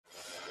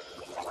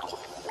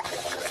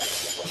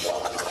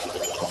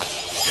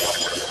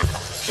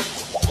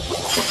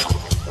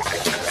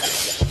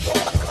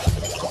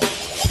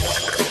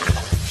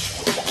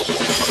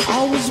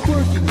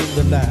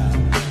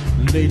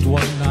Late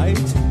one night,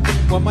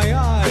 when my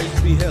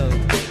eyes beheld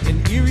an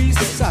eerie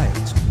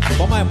sight,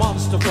 for my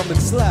monster from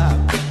its slab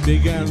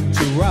began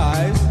to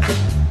rise,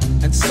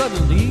 and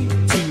suddenly,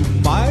 to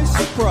my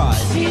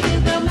surprise, he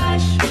did the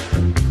mash.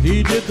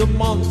 He did the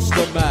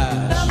monster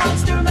mash. The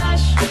monster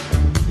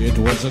mash. It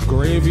was a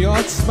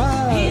graveyard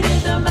smash. He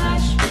did the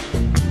mash.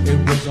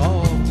 It was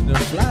all in a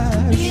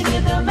flash. He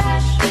did the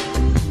mash.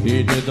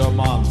 He did the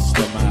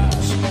monster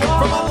mash.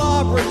 From a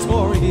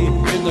laboratory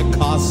in the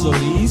castle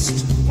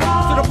east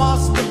to the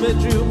master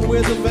bedroom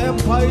where the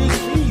vampires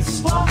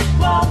feast.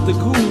 The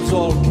ghouls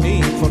all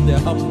came from their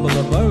humble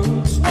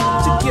abodes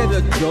to get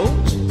a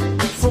jolt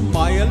from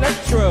my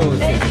electrode.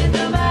 They did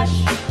the mash.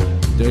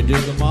 They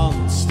did the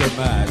monster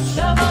mash.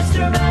 The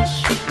monster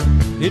mash.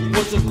 It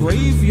was a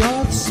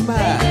graveyard They did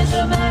smash.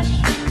 the mash.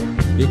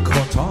 It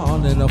caught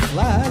on in a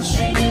flash.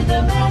 They did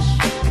the mash.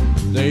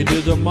 They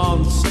did a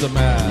monster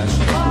mash.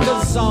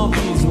 The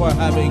zombies were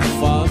having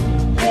fun.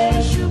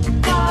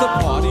 The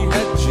party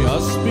had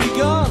just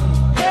begun.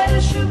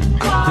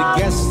 The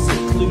guests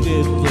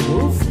included the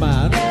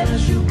Wolfman,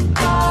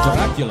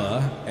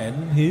 Dracula,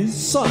 and his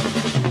son.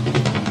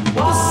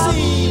 The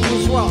scene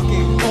was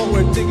rocking while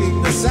we're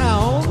digging the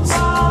sounds.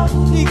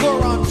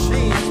 Igor on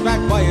chains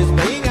backed by his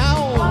baying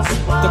hounds.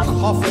 The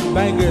coffin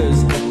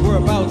bangers were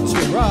about to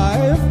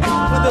arrive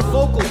when the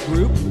vocal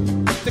group,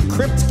 the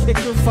Crypt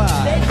Kicker They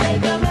Five,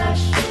 played the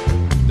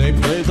mash. they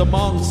played the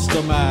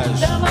monster mash.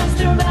 The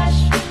monster mash.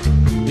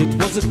 It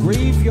was a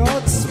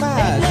graveyard They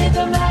smash. played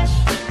the mash.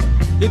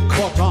 It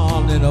caught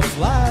on in a They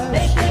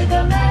flash. played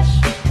the mash.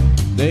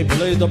 They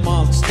played the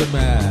monster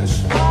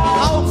mash.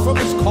 Out from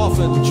his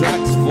coffin,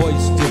 Drax's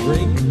voice did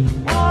ring.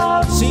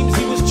 Seems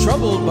he was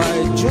troubled by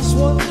just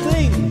one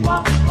thing.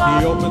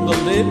 He opened the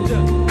lid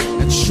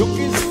and shook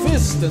his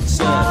fist and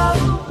said,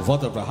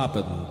 "Whatever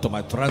happened to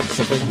my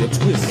Transylvania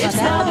twist?" It's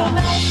now the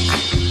mash.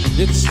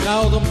 It's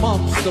now the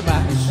monster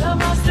mash, The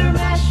monster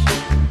mash.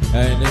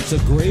 and it's a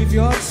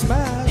graveyard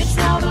smash. It's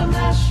now the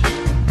mash.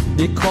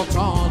 It caught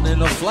on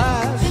in a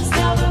flash. It's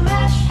now the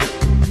mash.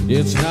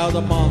 It's now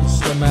the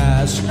monster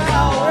mash.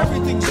 Now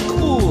everything's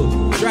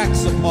cool.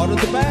 Drax a part of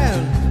the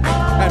band,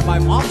 and my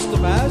monster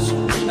mash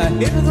a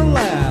hit of the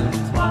land.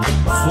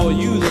 For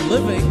you, the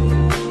living,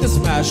 this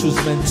mash was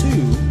meant to.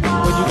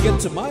 When you get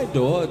to my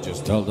door,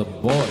 just tell the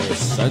boy I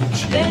sent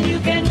you. Then you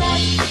can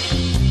mash.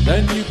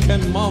 Then you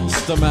can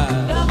monster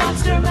mash. The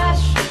monster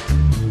mash.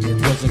 It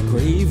was a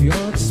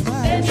graveyard Then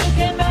smash. you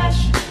can mash.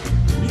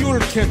 You'll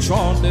catch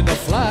on in a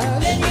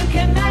flash. Then you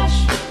can mash.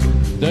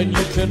 Then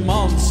you can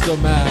monster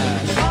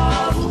mash.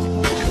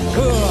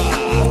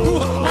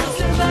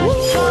 Monster mash.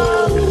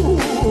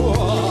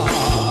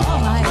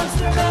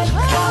 Monster mash.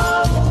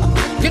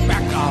 Get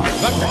back now.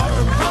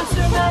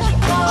 Monster mash.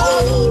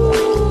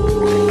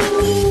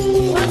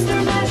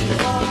 Monster mash.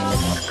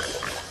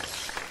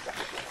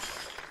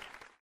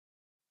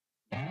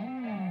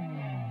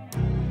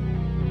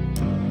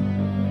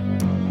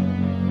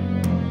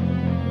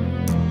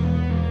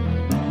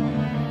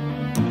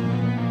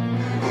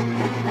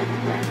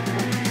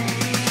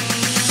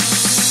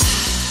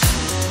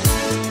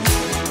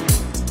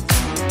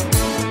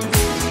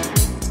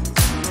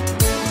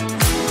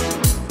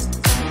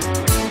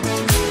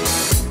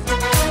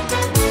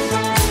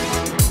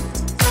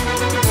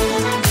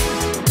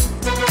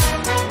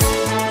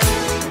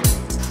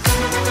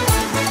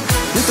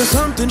 There's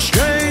something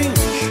strange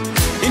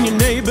in your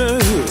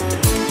neighborhood.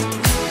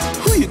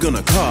 Who you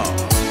gonna call?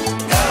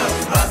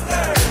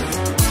 Ghostbusters!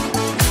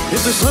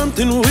 If there's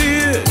something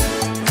weird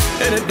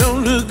and it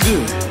don't look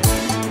good,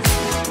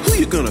 who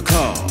you gonna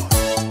call?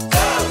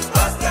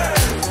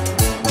 Ghostbusters!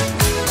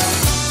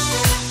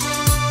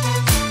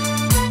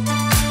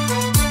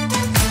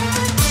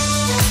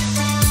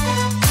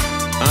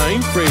 I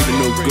ain't afraid of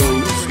no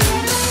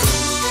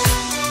ghosts.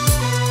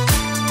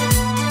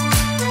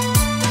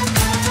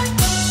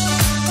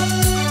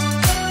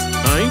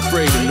 I ain't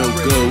afraid of no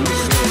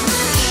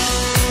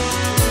ghosts.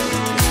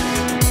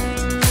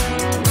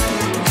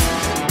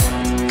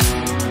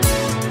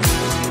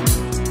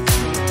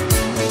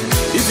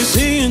 If you're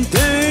seeing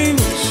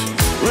things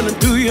running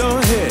through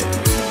your head,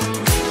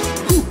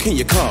 who can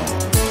you call?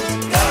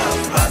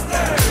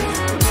 Ghostbusters!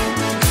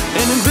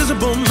 An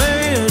invisible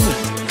man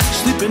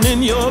sleeping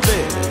in your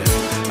bed.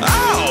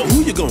 Oh,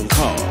 who you gonna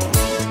call?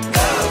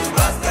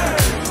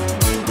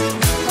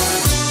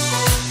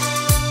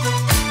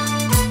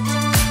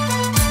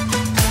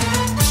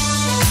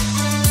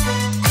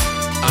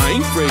 I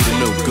ain't afraid of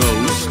no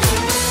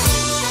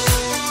ghosts.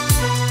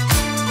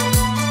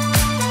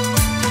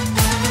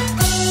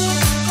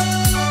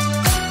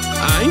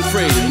 I ain't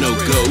afraid of no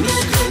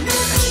ghosts.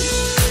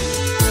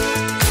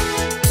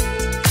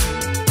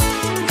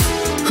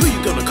 Who you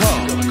gonna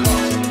call?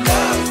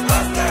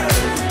 Ghostbusters!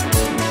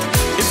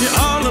 If you're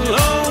all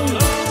alone,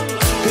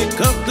 pick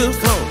up the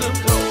phone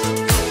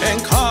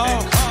and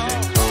call.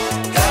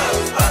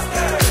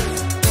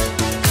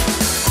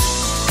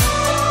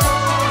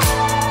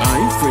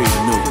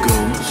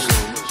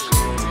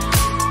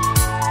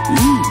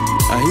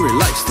 I hear it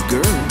likes the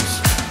girls.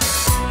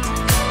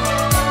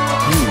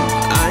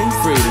 I ain't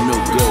afraid of no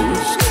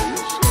ghosts.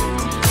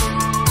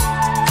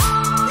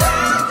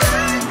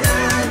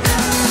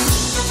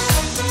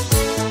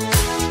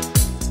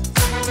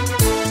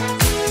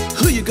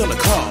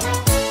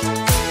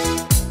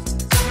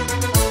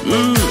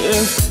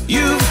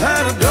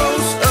 had a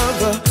dose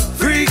of a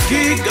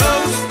freaky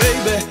ghost,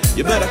 baby,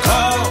 you better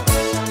call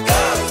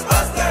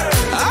Ghostbusters.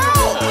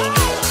 Ow!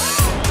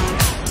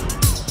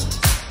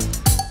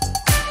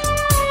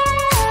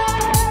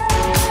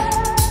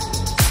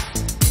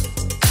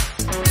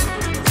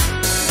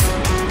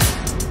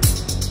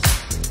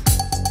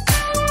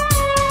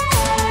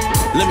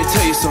 Let me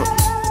tell you something.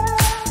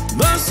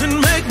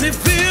 Bustin' make me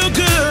feel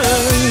good.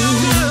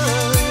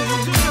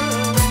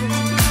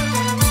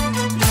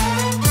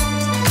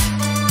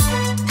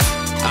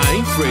 I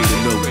ain't afraid of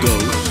no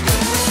ghosts.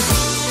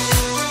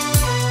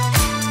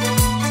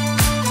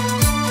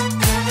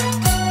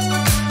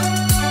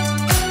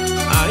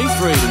 I ain't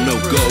afraid of no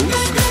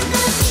ghosts.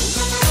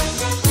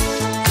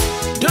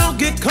 Don't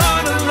get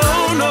caught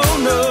alone, no,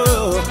 no.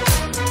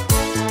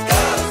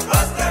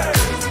 Ghostbusters.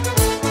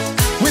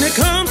 When it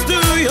comes to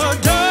your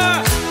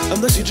door,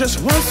 unless you just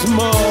want some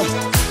more,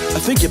 I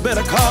think you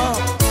better call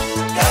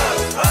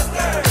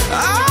Ghostbusters.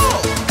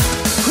 Ow!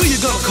 Who you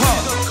gonna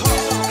call?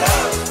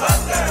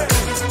 Ghostbusters.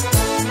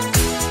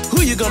 Who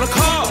you gonna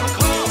call?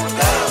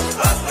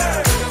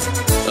 Ghostbusters.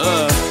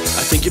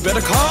 I think you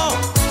better call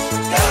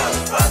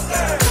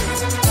Ghostbusters.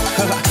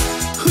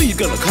 Who you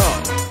gonna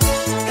call?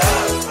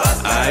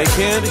 Ghostbusters. I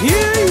can't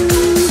hear you.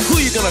 Who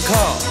you gonna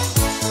call?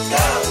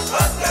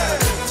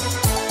 Ghostbusters.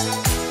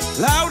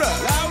 Louder,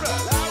 louder,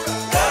 louder.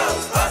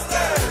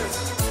 Ghostbusters.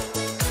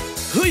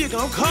 Who you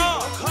gonna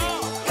call?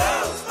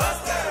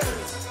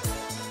 Ghostbusters.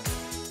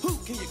 Who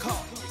can you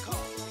call?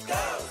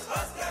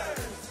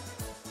 Ghostbusters.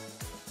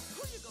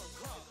 Who you gonna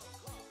call?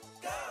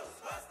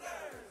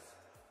 Ghostbusters.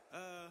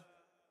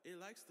 It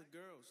likes the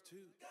girls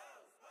too.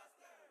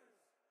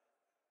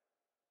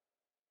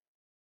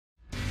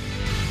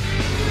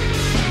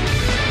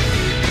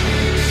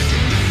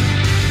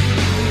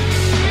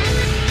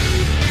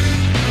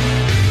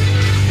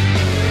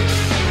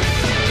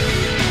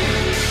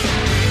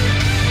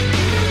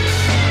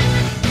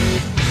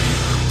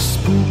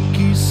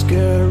 Spooky,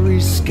 scary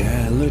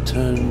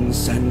skeletons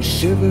send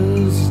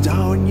shivers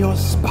down your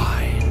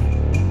spine.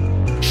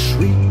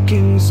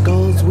 Shrieking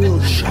skulls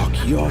will shock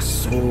your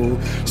soul,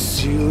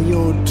 seal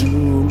your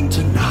doom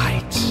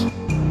tonight.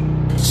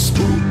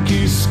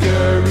 Spooky,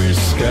 scary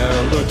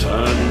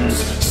skeletons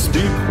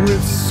speak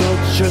with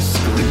such a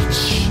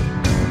screech.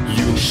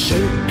 You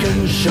shake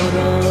and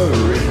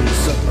shudder in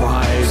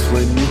surprise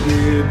when you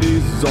hear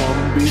these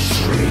zombies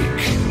shriek.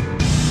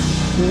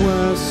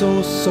 We're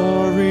so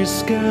sorry,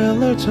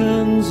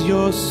 skeletons,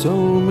 you're so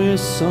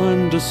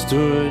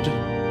misunderstood.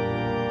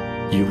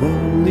 You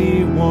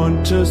only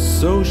want to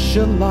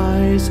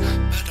socialize,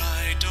 but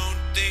I don't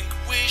think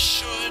we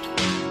should.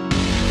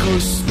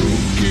 'Cause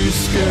spooky,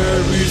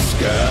 scary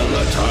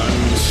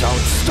skeletons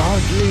shout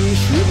startling,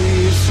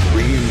 shrilly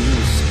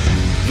screams.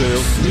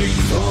 They'll sneak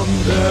from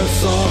their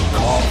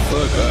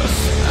sarcophagus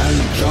and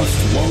just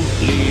won't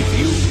leave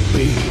you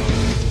be.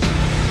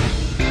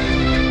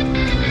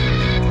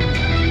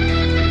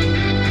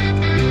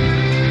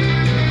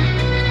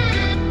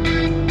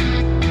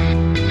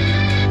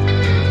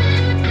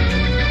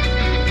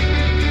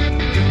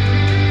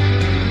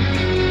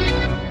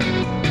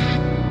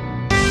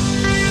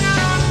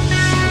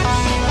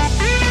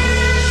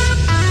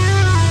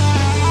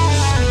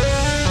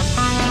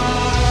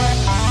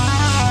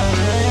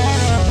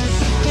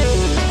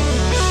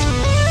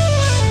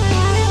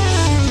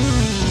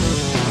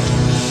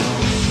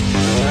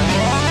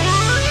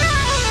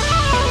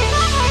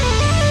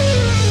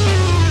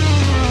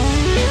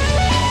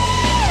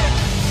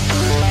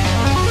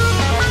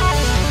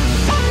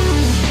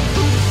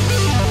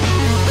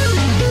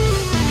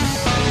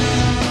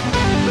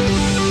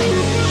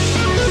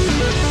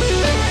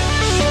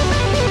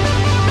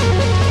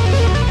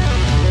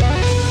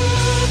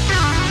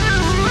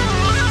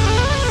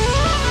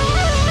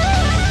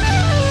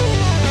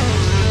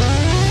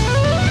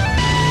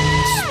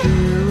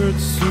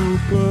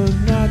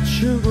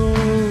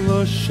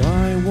 Supernatural,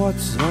 shy,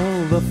 what's all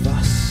the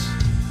fuss?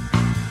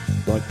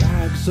 But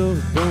bags of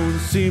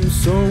bones seem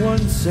so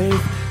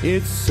unsafe,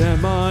 it's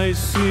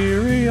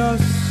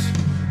semi-serious.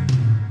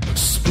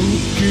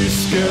 Spooky,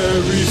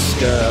 scary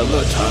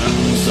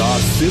skeletons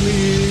are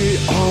silly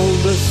all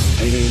the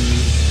same.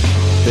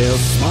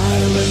 They'll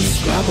smile and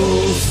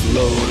scrabble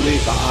slowly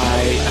by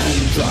and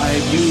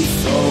drive you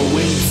so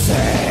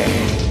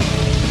insane.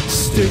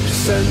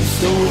 Sticks and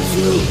stones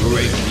will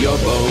break your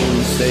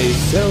bones, they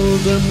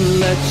seldom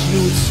let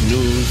you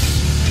snooze.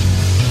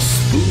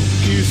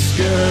 Spooky,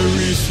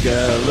 scary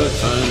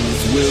skeletons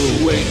will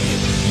wake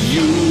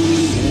you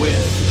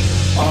with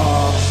a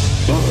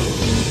bone.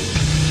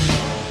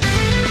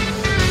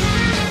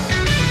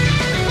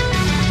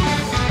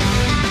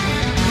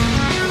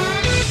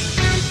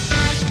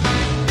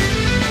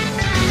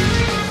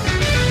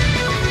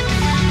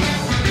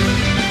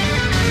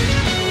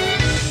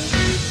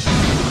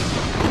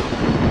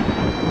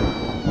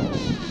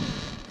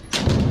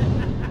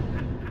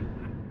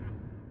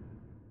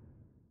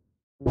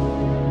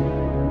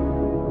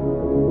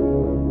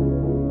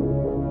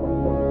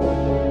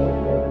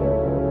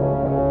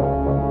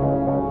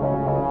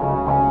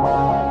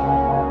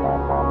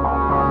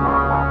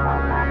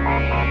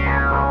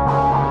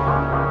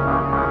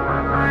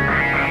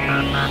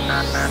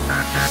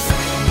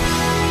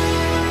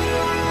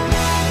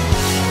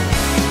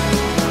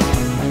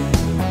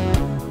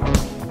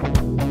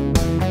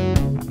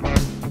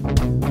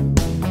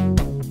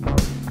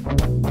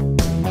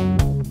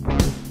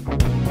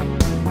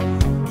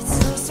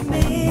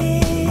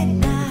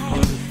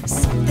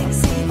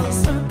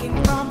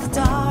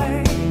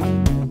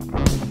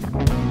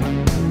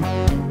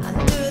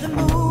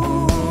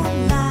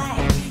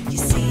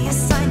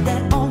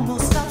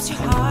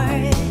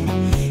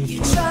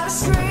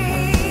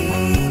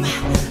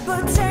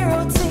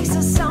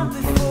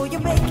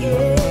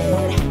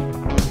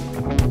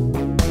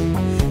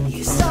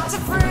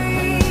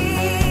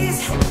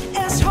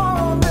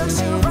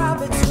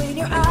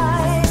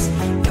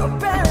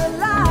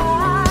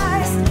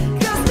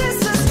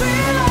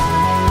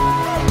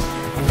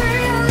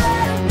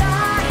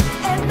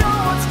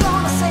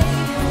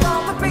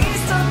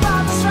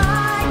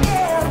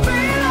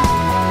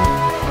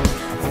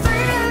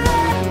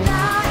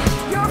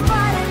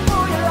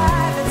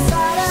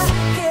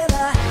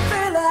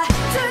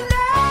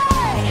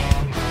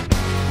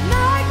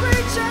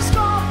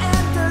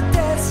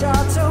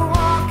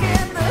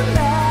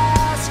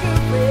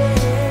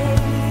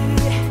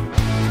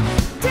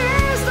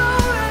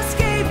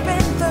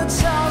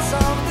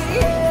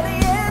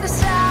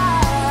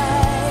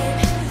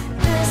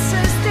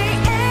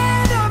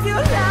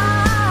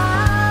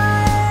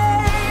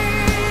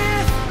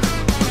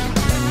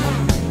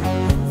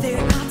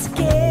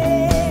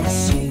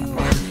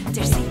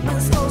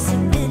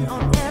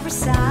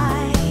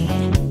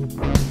 side.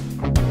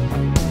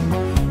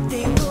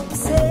 They will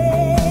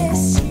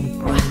possess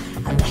you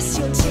unless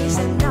you change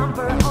the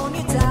number on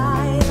your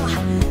dial.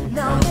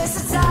 Now is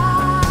the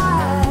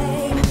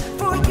time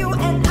for you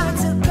and I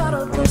to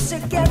cuddle close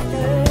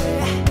together.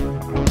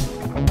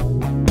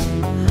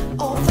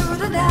 All through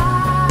the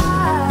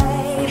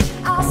night,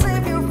 I'll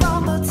save you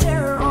from the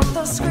terror of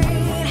the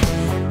screen.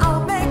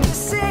 I'll make you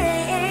see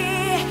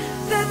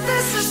that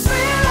this is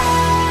real.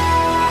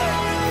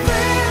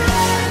 Real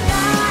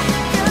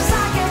night.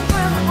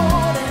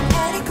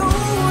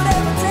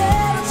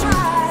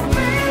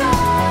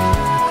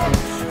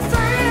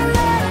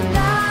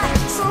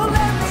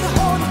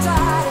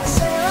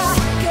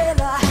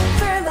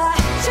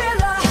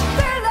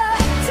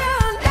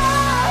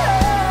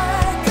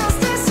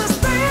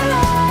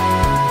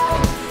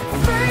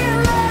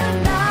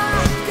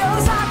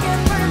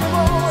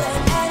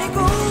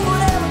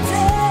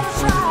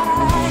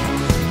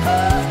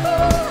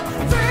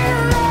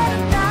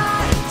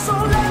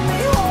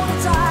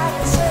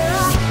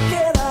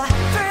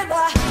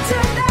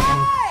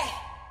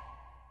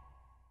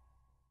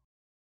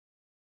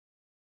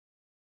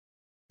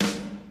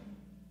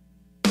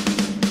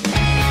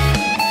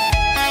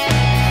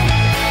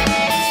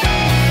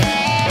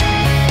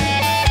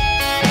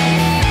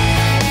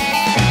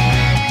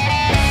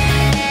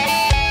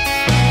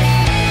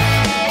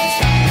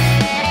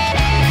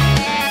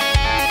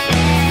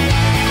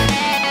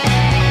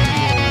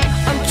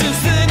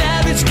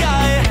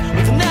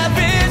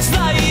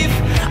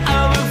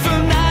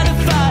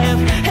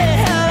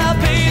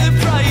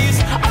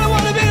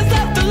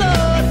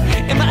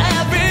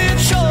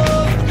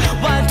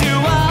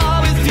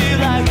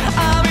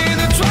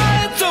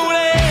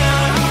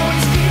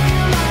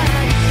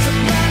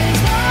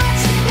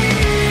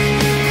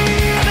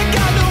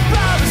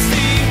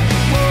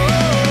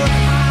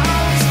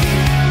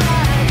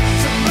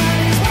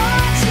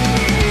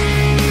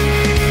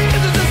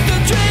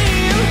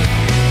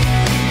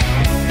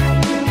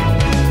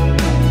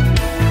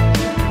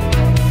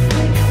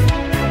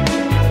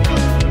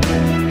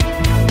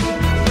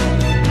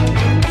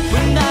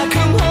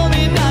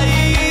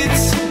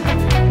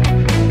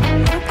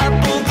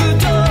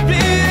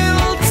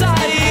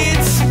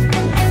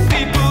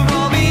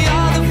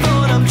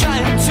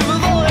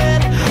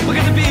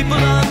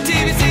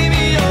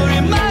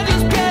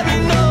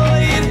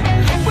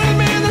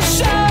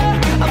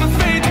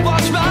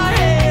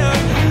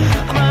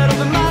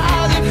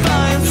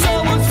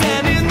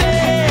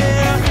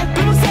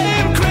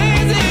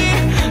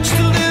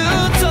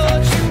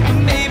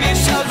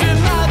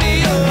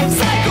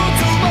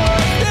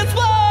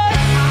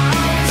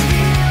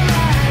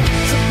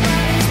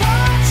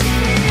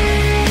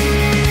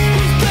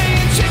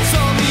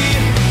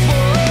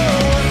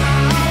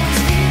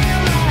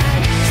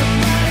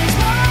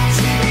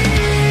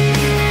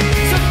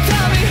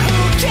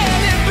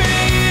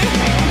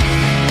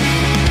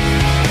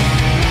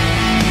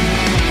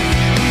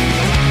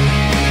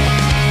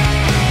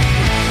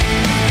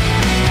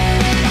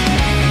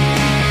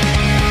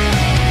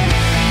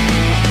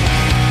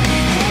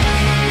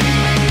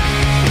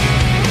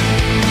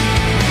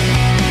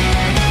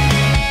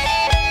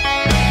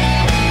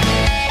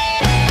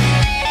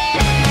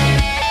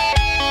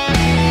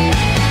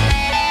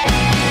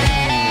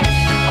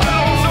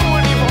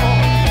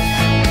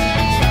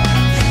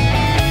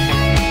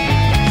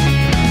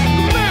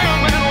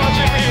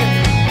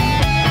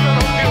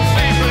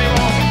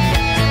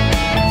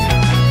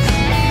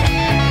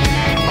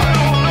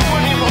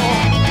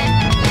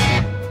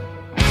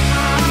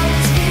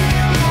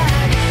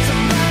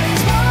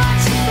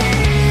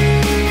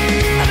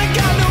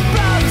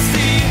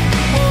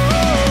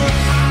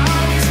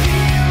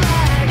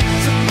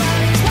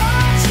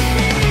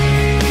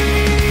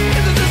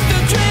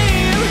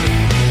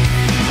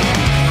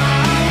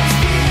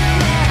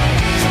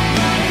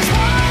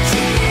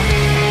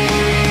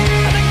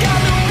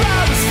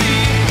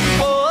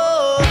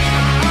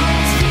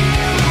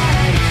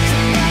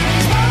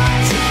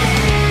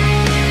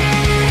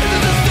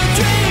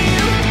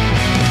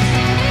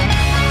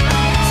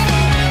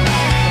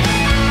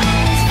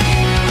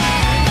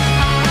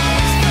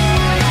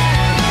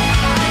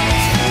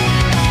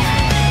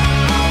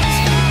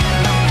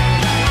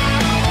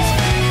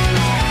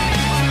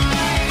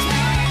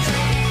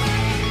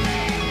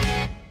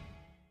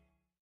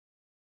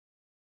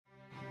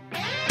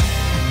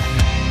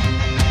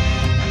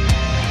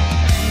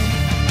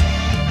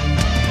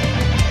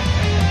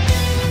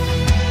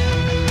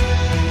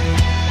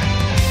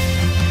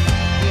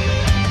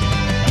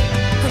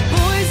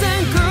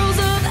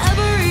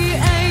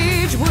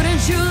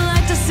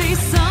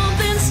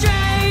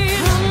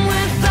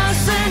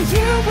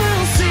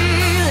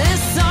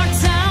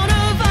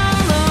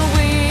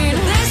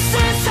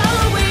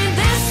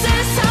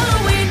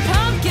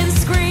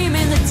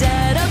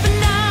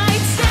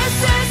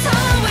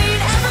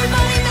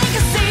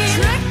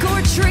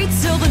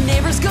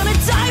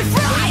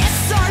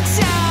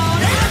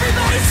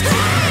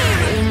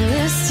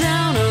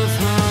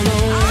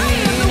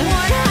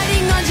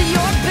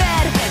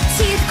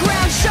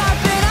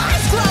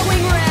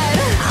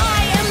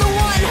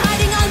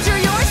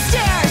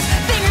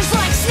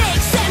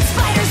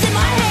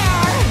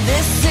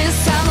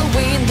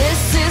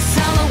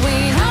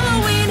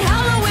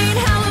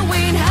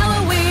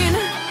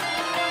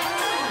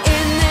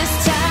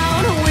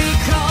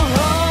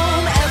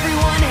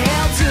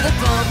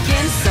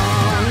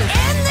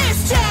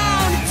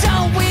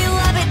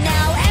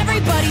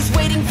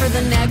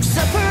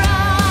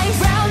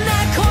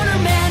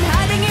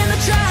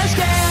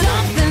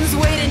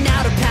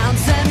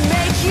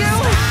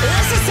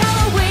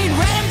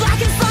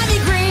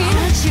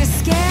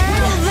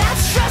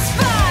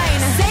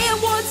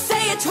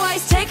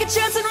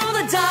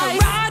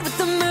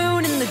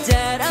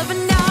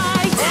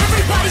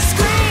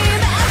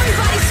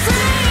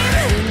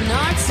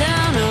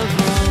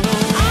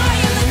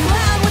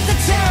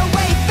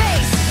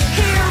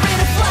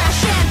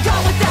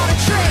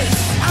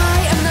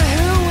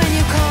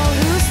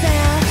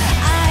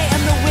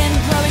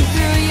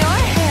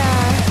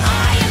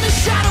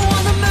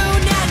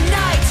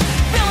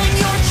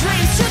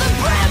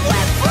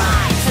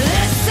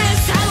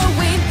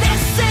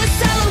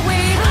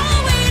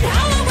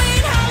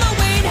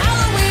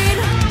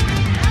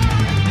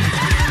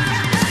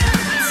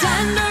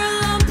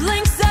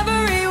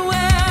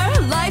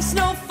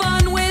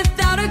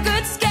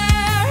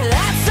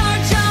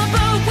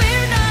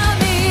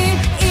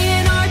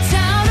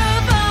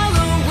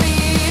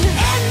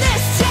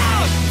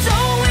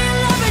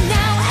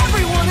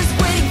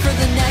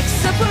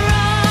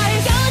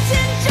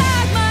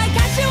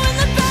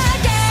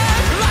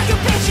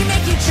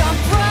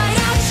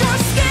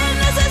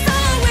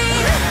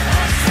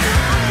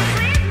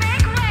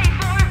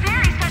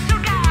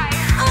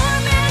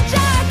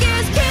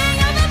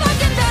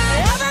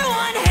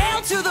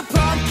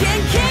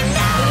 Pumpkin King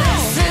now.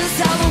 This is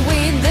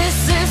Halloween,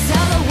 this is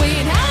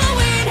Halloween,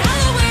 Halloween,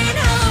 Halloween,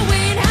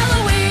 Halloween,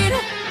 Halloween.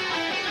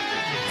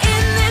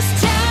 In this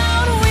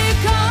town we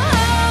call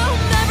home,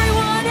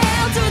 everyone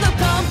hail to the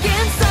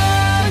pumpkin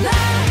song.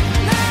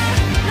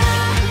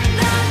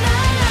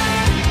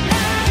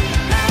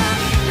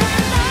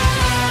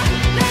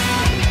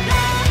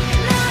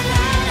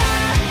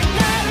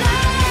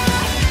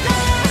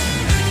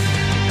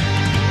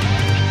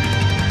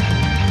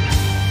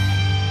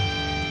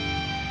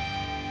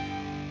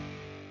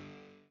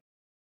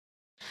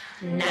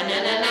 La, la,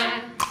 la, la,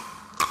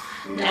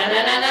 la, la,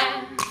 la, la,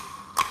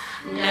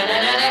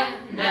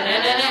 la, la,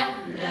 la, la,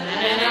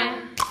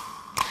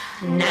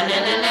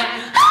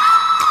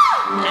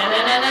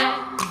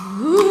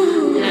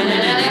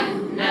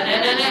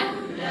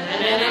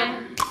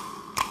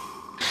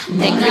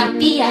 They're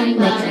creepy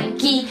and they're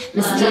cranky,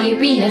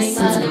 mysterious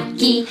and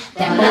spooky.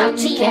 They're all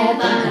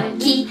together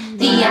lucky,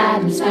 the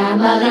Addams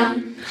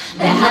Family.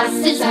 Their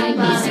houses are a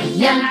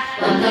museum,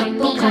 where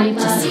people come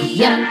to see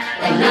them.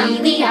 They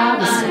really are a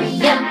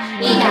museum,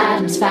 the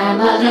Addams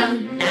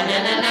Family.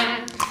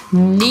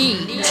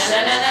 Neat,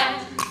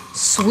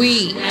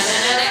 sweet,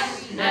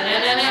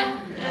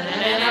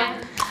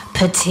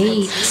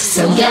 petite.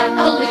 So get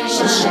a wish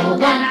and show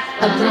one,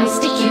 a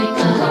broomstick you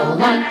can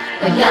roll on.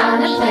 We're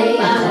gonna play a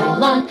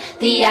call on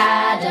the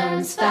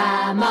Addams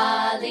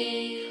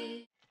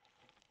Family.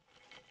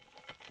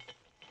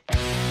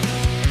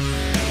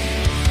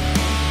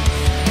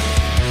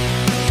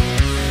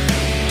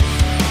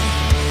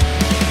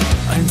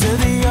 Under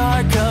the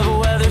arc of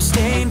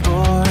weather-stained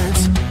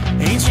boards,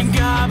 ancient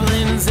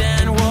goblins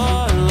and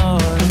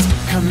warlords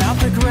come out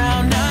the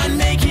ground, not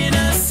making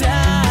a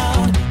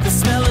sound. The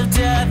smell of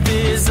death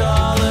is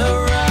all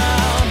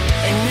around.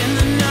 And in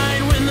the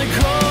night when the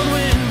cold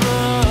wind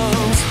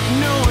blows,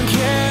 no one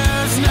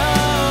cares,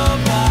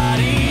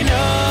 nobody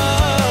knows.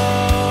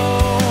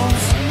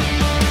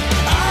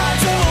 I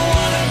don't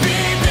wanna be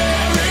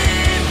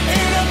buried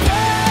in a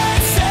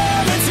pet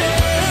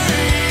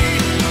cemetery.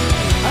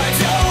 I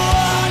don't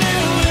wanna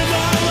live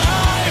my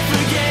life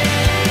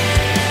again.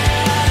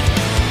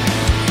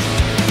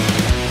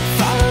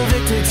 Follow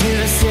Victor to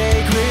the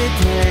sacred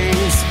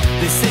place.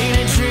 This ain't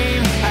a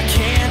dream, I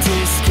can't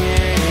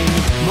escape.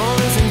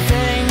 Molars and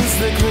fangs,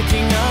 the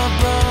clicking of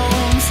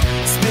bones,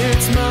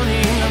 spirits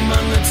moaning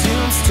among the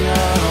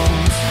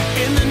tombstones.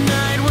 In the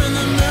night when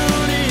the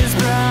moon is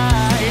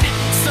bright,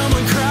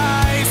 someone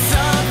cries,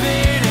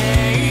 something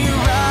ain't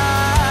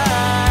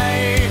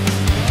right.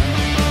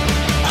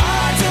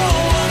 I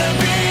don't wanna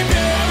be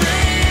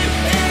buried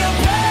in a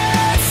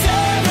pet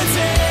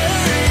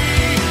cemetery.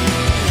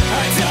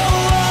 I don't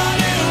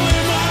wanna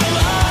live my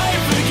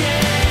life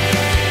again.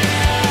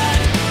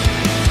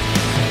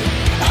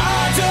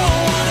 I don't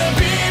wanna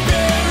be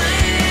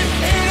buried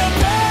in a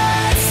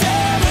pet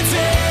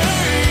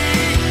cemetery.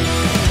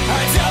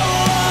 I don't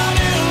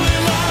wanna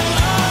live my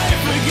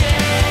life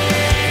again.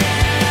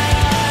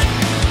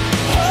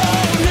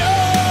 Oh no.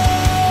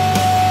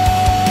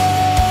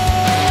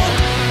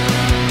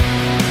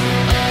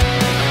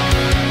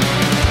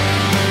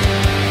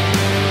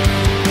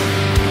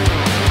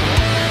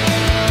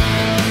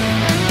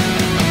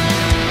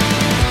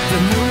 The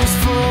moon is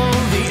full,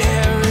 the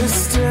air is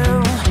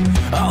still.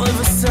 All of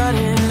a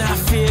sudden I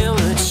feel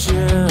a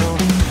chill.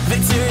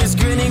 Victor is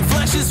grinning,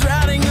 flesh is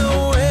rotting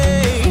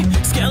away.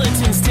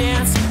 Skeletons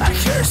dance, I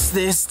curse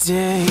this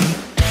day.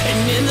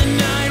 And in the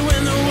night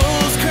when the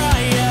wolves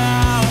cry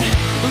out,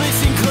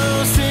 listen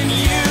close and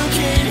you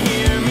can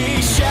hear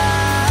me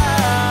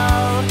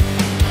shout.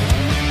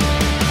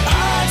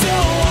 I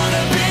don't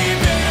wanna be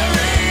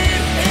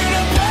buried in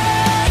a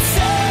pet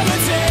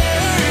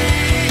cemetery.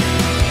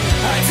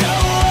 I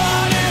don't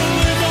wanna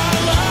live my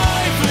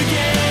life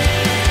again.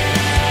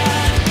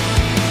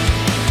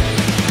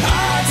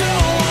 I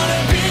don't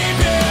wanna be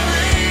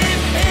buried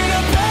in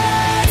a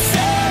pet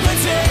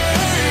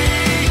cemetery.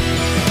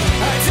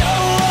 I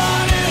don't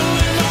wanna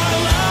live my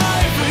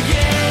life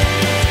again.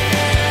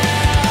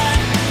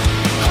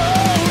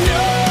 Oh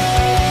no,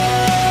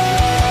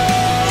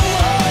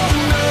 oh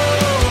no.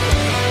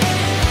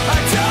 I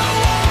don't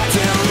want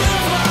to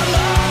live my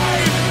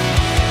life,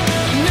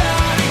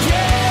 not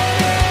again.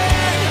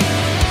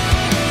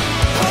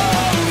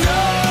 Oh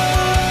no.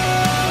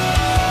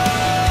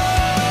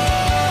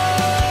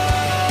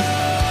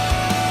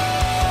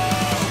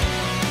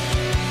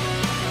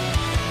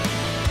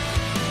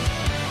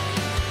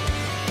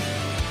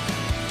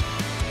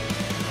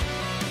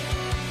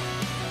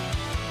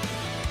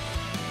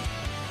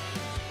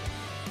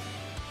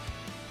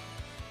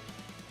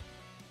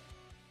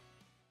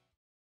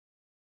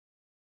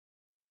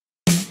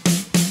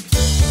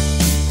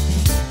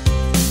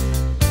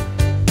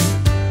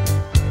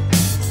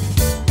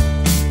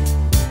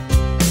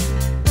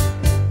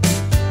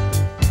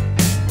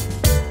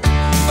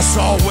 I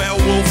saw a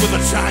werewolf with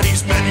a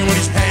Chinese menu in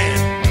his hand,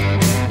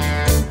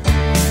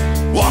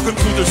 walking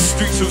through the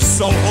streets of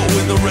Soho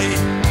in the rain.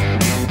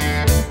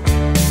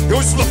 He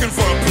was looking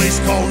for a place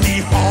called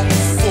Lee Hong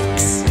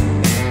Fook's.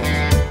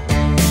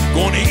 Go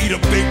Wanna eat a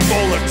big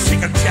bowl of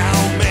chicken chow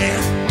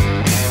mein.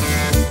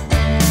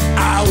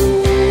 Ow,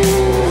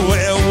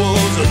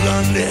 werewolves of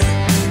London.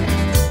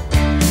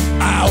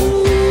 Ow,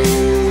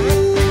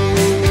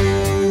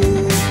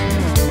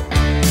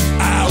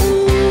 ow,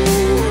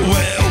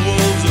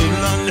 werewolves of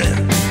London.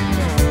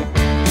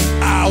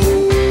 Ow.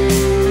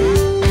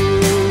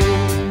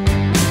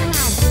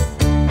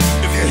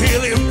 If you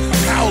hear him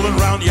howling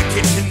round your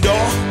kitchen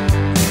door,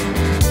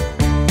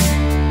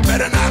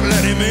 better not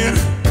let him in.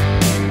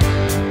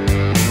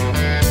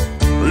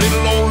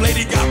 Little old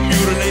lady got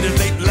mutilated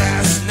late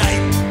last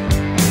night.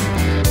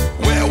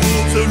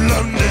 Werewolves of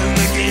London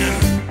again.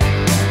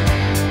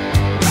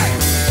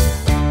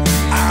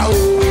 Ow,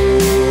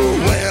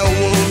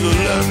 werewolves of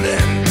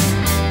London.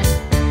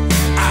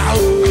 Ow,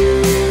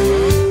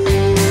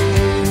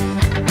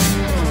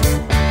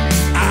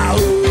 ow,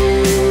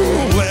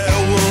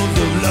 werewolves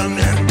of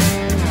London.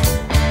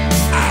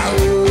 Ow.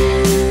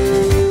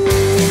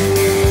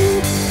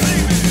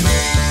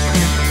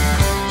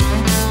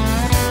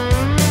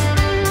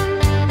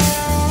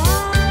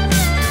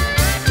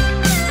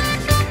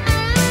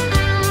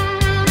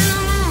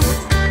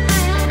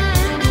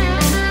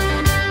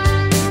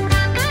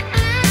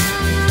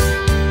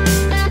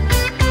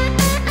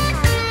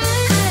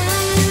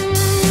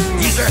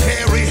 He's a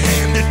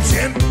hairy-handed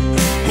gent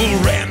who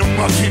ran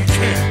amok in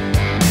Kent.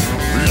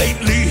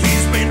 Lately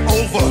he's been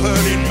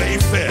overheard in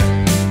Mayfair.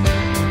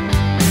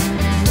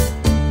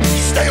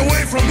 Stay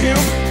away from him,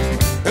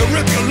 he'll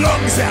rip your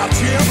lungs out,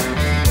 Jim.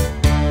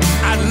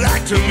 I'd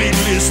like to meet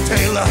Liz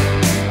Taylor.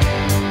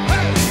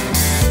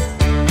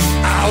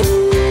 Ow,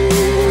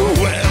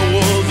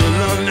 werewolves of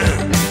London.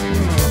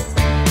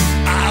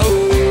 Ow,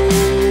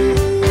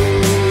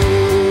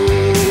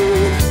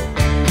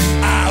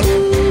 ow,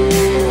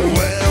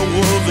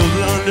 werewolves of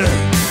London.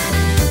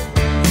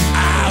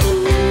 Ow.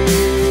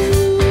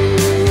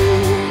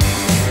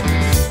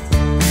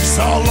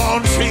 Saw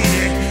Lon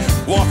Chaney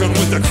walking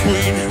with the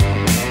Queen,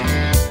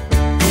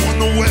 doing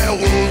the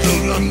werewolves of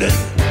London.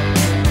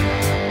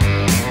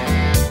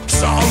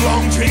 Saw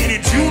Lon Chaney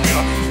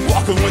Jr.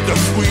 walking with the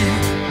Queen,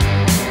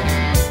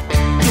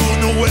 doing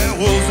the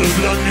werewolves of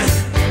London.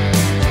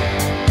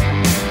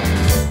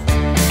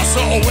 I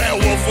saw a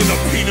werewolf with a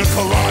pina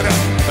colada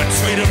and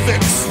Trader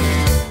Vic's.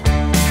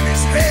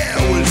 His hair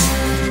was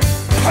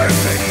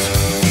perfect.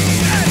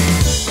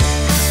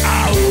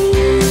 Ow,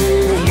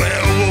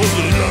 werewolves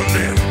of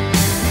London.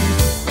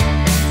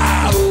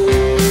 Ow,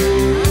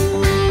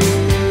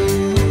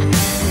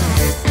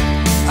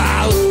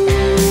 ow,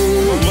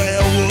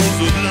 werewolves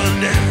of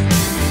London.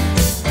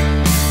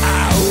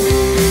 Ow.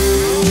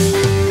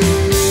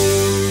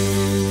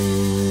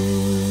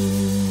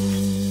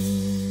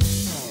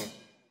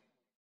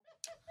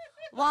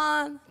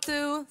 1,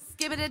 2,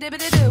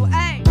 skibbity-dibbity-doo,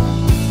 hey!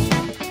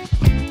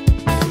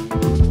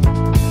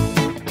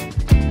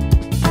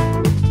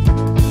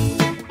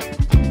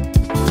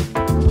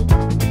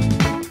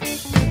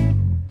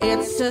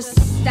 It's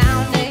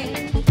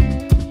astounding,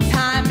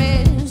 time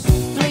is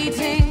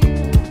fleeting,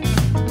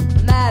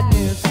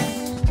 madness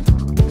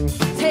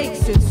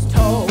takes its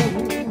toll.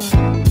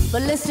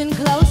 But listen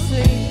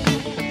closely,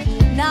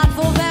 not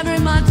for very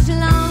much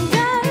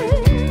longer.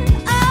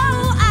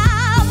 Oh,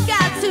 I've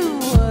got to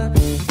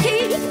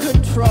keep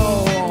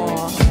control.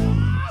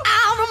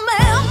 I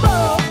remember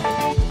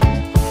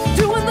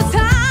doing the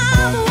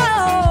time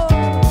roll,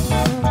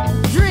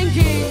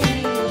 drinking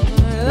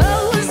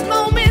those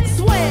moments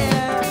where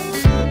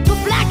the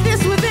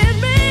blackness within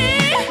me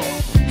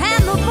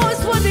and the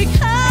voice would be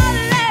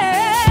calling.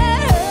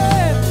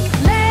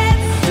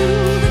 Let's do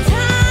the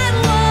time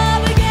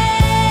warp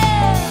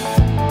again.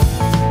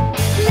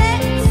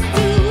 Let's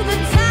do the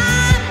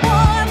time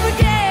warp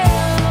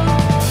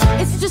again.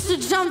 It's just a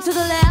jump to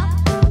the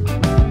left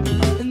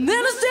and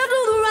then a step to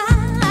the right.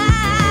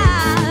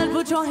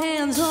 Put your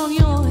hands on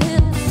your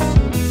hips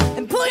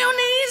and pull your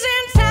knees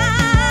in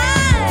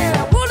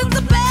tight. What is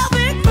the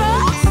pelvic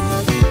thrust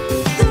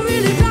that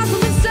really drives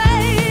them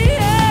insane?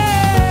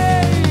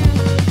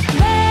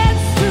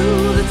 Let's do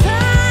the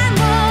time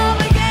warp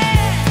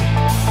again.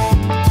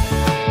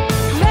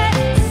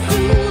 Let's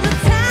do the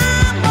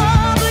time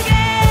warp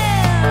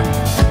again.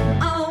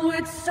 Oh,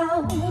 it's so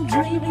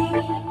dreamy,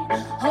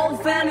 whole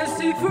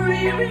fantasy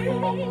free.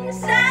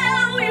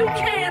 Now you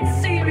can't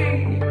see me.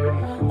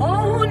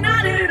 Oh,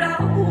 not at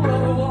all.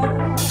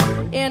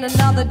 In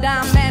another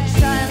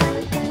dimension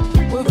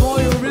with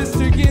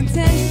voyeuristic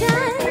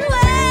intention,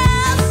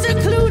 well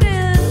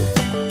secluded,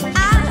 I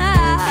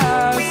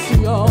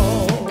see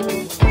all.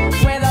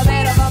 With a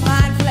bit of a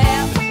mind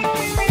flip,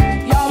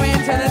 you're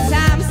into the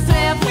time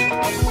slip.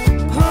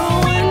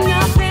 Oh, and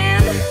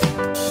nothing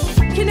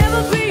can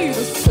ever be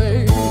the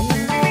same.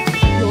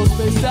 You're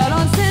spaced out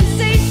on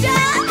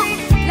sensation,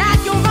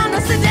 like you're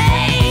under sedation.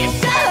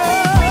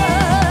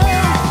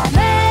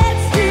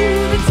 Let's do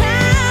the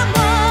time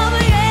warp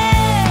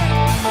again.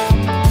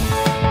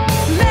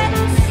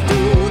 Let's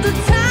do the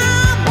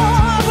time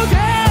warp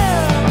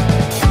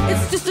again.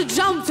 It's just a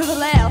jump to the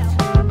left,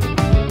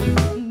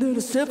 then a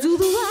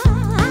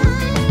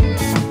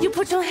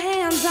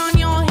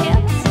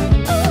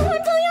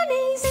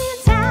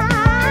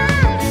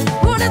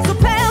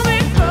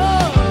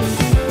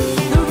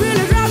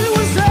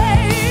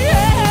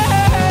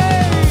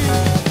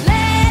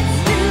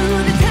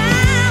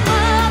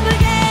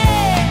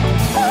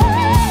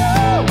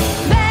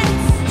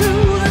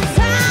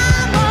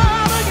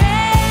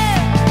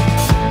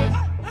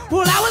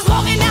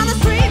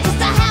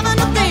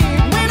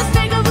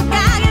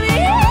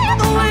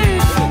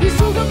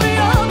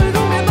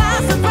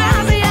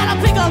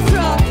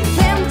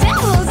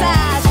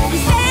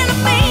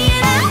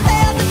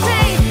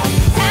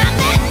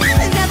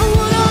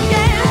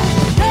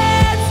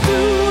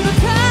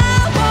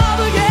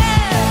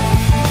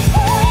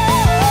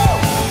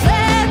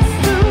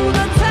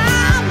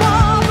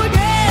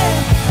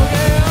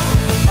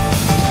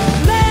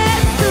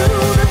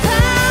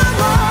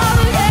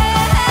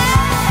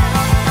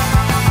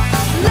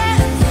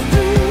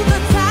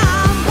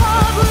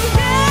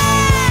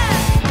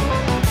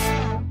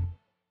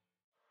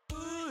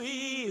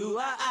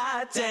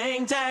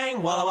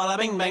tang, walla walla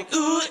bing bang.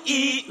 Ooh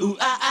ee ooh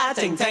ah ah,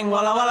 ting tang,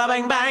 walla walla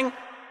bang bang.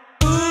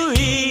 Ooh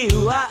ee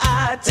ooh ah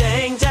ah,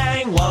 ting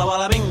tang, walla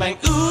walla bing bang.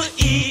 Ooh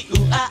ee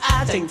ooh ah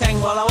ah, ting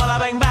tang, walla walla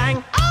bang bang.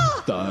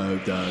 Ooh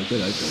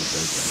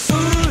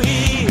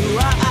ee ooh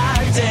ah ah,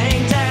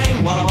 ting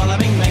tang, walla walla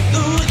bing bang.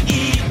 Ooh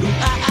ee ooh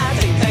ah ah,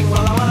 ting tang,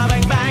 walla walla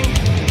bang bang.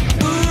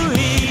 Ooh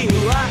ee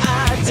ooh ah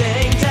ah,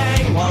 ting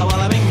tang, walla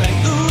walla bing bang.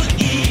 Ooh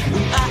ee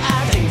ooh ah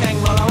ah, ting tang,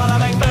 walla walla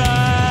bang bang.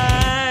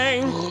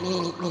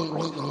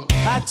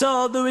 I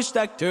told the witch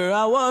doctor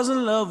I was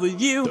in love with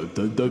you.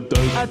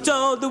 I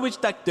told the witch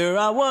doctor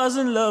I was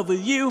in love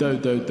with you.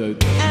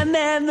 And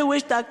then the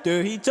witch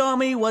doctor, he told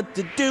me what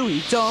to do.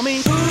 He told me,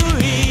 ooh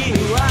ee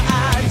ooh ah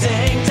ah,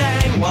 ting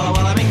tang, walla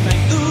walla bing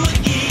bang. Ooh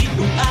ee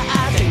ooh ah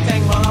ah, ting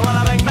tang, walla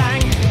walla bang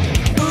bang.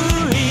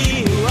 Ooh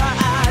ee ooh ah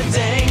ah,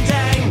 ting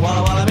tang,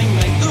 walla walla bing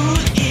bang. Ooh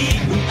ee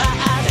ooh ah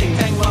ah, ting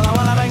tang, walla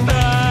walla bang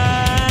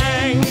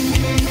bang.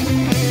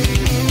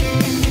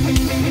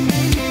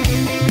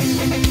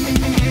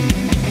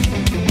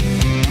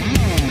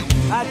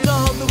 I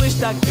told the witch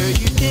doctor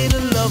you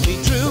didn't love me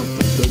true.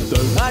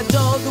 I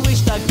told the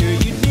witch doctor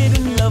you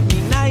didn't love me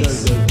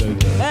nice.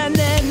 And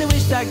then the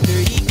witch doctor,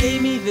 he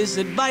gave me this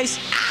advice.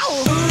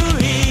 Ow! Ooh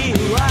ee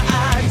ooh ah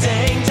ah,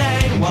 ting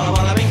tang, walla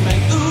walla bing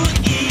bang. Ooh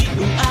ee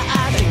ooh ah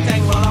ah, ting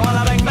tang, walla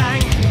walla bang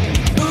bang.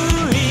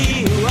 Ooh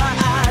ee ooh ah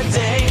ah,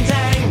 ting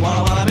tang,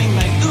 walla walla bing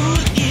bang. Ooh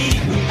ee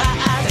ooh ah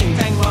ah, ting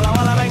tang, walla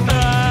walla bang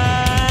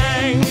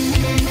bang.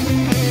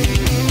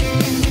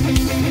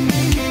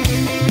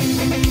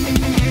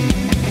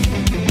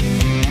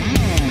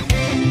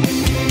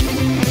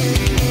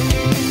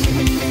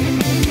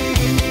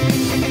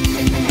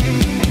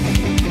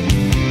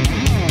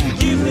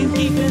 You've been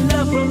keeping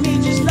love from me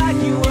just like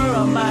you were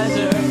a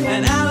miser.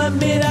 And I'll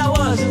admit I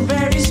wasn't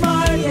very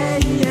smart.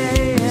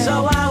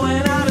 So I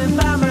went out and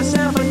found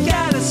myself a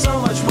cat that's so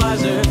much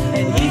wiser.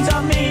 And he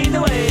taught me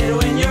the way to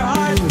win your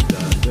heart.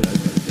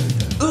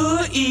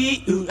 Ooh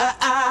ee ooh ah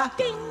ah.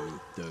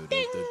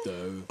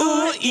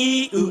 Ooh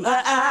ee ooh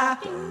ah ah.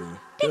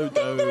 Ooh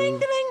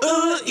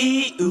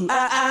ee ooh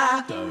ah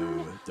ah.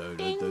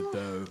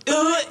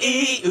 Ooh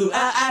ee ooh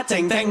ah ah,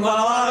 ting tang,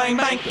 walla walla bang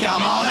bang.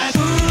 Come on and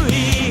ooh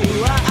ee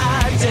ooh ah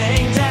ah,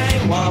 ting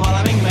tang, walla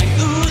walla bang bang.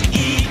 Ooh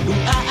ee ooh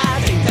ah ah,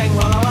 ting tang,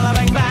 walla walla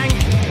bang bang.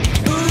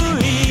 Ooh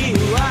ee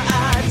ooh ah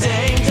ah,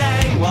 ting tang,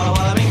 walla walla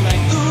bang bang.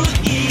 Ooh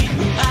ee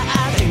ooh ah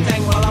ah, ting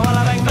tang, walla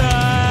walla bang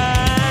bang.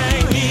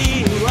 Ooh ee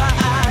ooh ah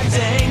ah, ting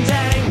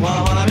tang,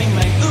 walla walla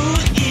bang bang.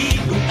 Ooh ee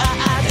ooh ah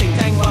ah, ting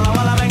tang, walla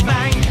walla bang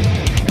bang.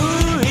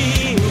 Ooh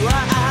ee ooh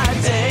ah ah,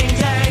 ting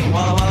tang,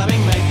 walla walla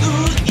bang bang.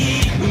 Ooh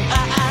ee ooh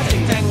ah ah,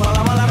 ting tang,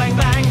 walla walla bang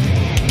bang.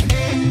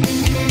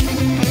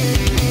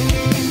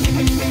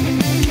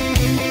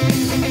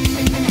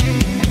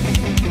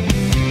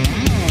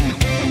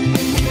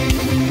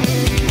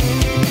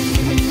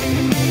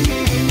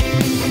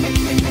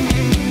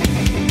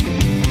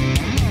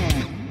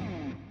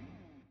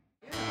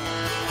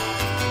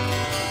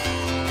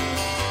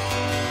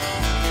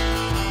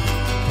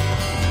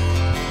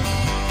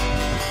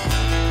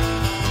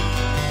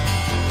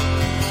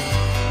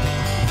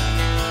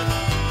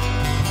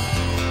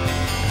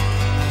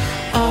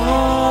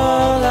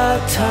 All our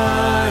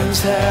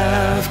times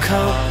have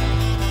come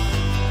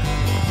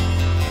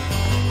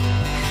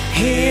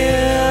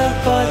here,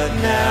 but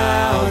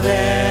now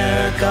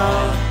they're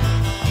gone.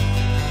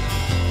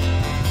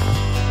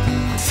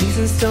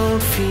 Seasons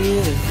don't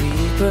fear the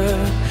reaper,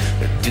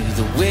 or do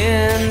the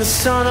wind, the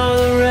sun, or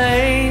the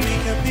rain. We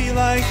can be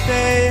like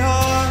they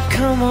are.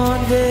 Come on,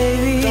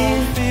 baby,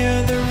 Don't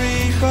fear the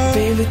reaper.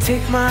 baby,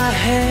 take my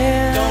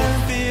hand.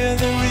 Don't fear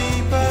the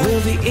reaper.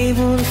 We'll be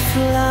able to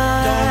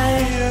fly.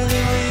 Don't fear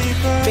the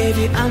reaper.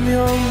 Baby, I'm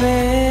your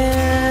man.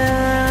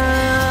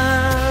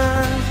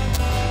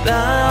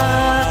 La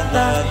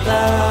la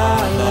la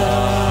la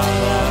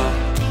la.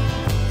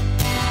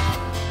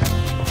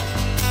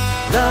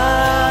 La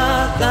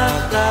la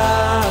la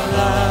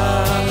la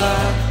la.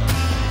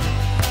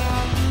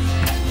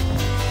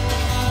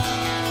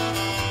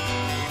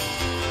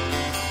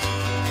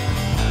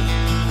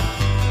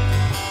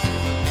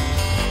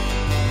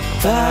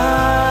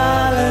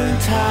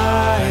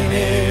 Valentine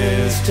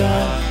is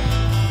done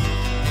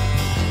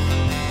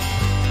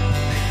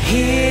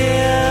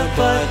here,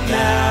 but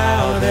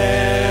now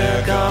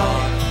they're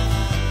gone.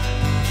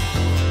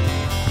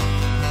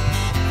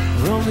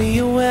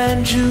 Romeo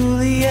and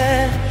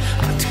Juliet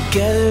are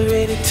together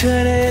in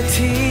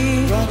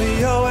eternity.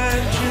 Romeo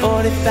and Juliet.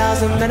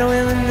 40,000 men and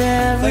women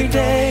every Like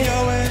day.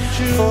 Romeo and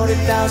Juliet.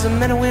 40,000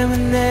 men and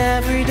women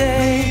every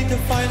day. Need to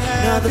find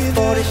Another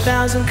happiness.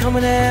 40,000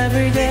 coming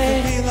every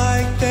day. Be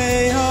like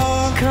they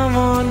are. Come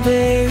on,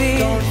 baby.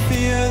 Don't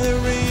fear the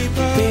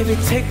reaper. Baby,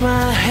 take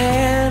my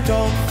hand.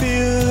 Don't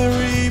fear the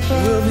reaper.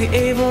 We'll be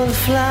able to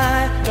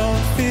fly.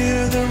 Don't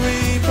fear the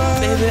reaper.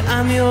 Baby,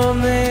 I'm your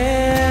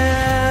man.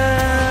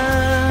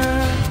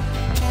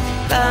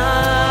 La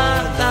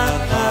la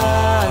la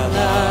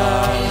la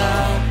la.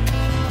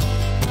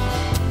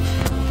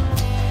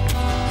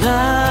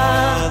 La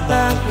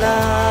la la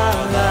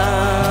la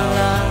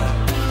la.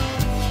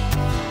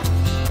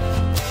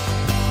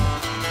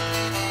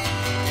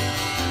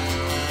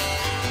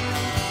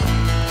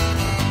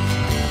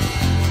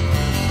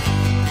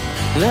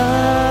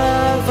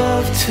 Love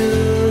of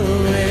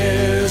two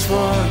is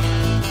one.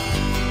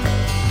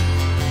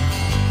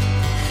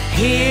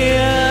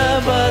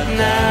 Here, but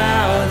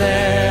now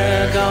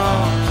they're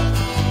gone.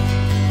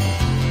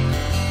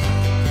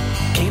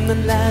 Came the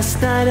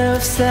last night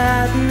of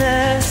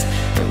sadness.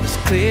 It was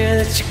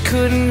clear that you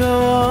couldn't go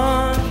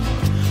on.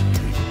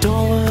 The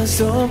door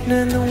was open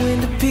and the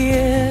wind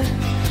appeared.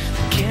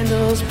 The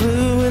candles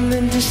blew and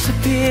then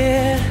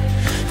disappeared.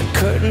 The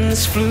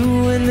curtains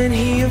flew and then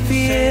he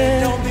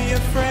appeared. Don't be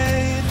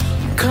afraid.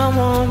 Come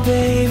on,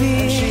 baby.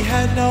 And she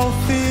had no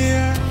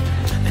fear.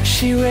 And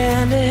she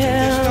ran to They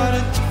him.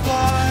 started to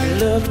fly.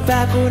 Looked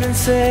backward and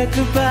said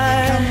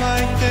goodbye. Come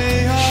like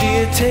they are. She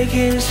had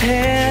taken his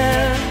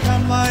hand.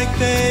 Come like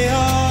they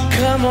are.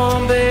 Come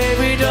on,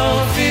 baby,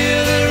 don't fear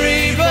the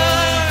reaper.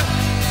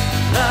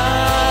 La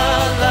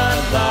la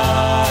la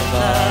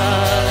la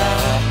la.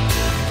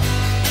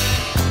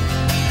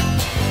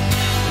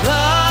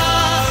 La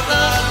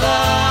la la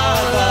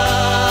la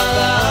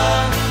la.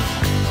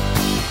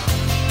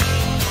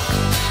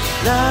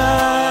 La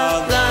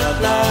la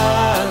la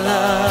la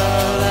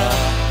la.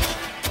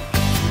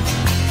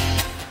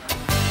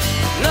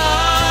 La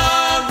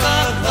la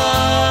la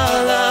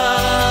la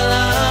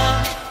la.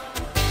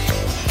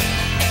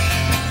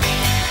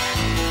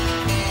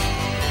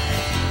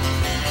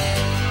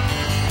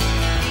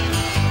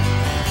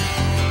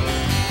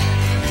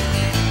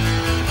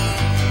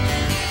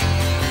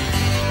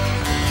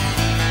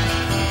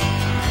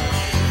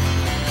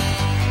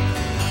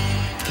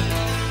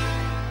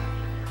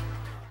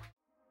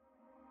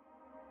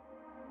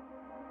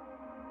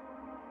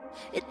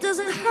 It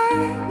doesn't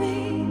hurt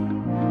me.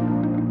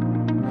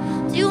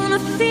 Do you wanna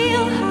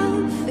feel how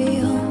it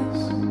feels?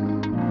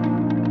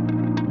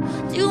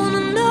 Do you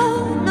wanna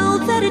know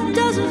that it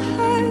doesn't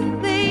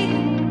hurt me?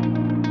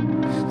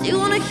 Do you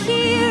wanna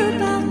hear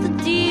about the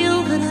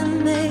deal that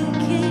I'm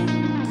making?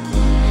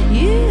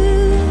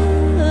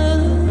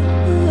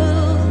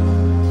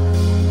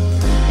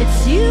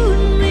 It's you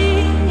and me.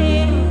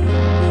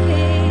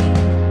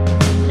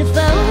 And if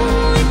I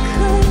only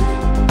could,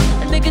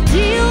 I'd make a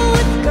deal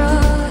with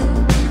God.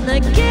 I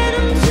get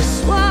him to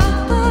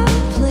swap our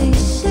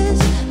places.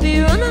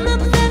 Be running up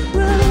that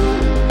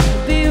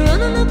road, be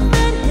running up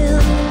that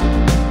hill,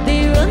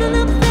 be running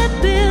up that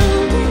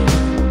building.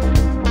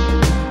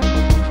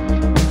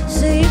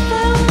 Say if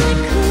I only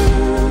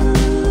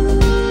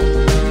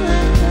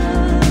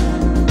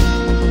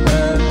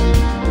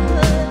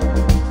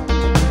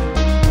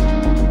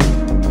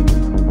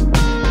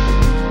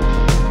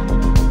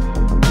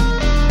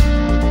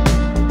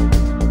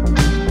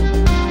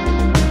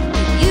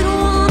You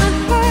don't wanna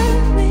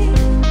hurt me,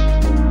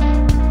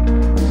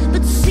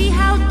 but see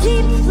how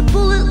deep the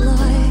bullet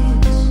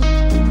lies.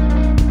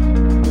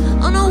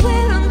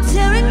 Unaware I'm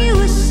tearing you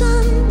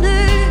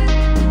asunder.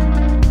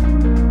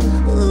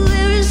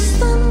 There is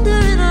thunder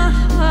in our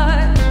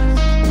hearts.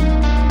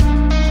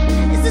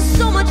 Is there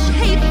so much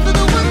hate for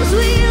the ones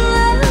we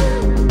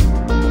love?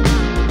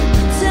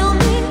 Tell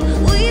me,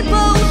 we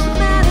both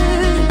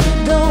matter,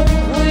 don't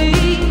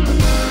we?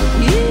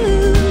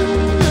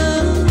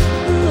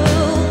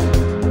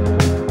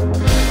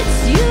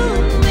 It's you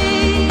and me.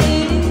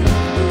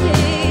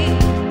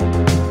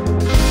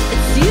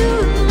 It's you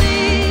and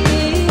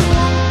me.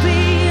 Won't be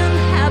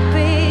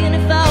unhappy. And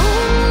if I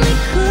only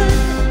could,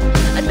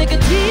 I'd make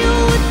a deal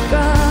with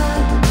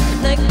God.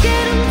 And I'd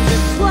get him to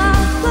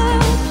swap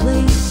our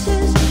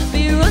places.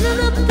 Be running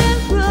up that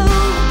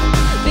road,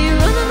 be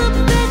running up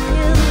that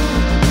hill,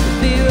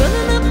 be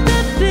running up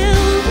that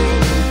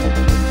building.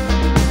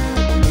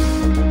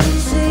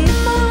 Say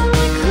if I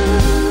only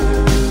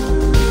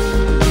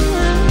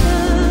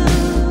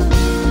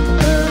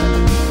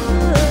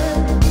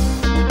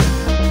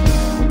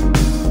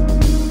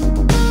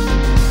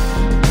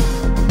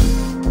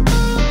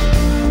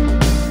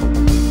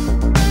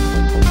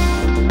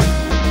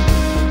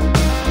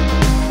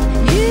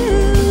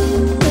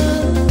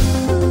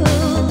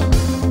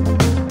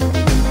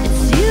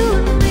It's you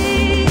and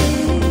me.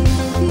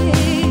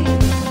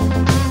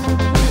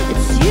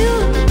 It's you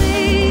and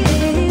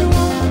me.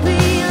 Won't be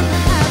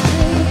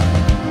unhappy.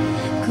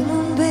 Come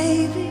on,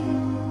 baby.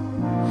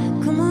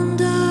 Come on,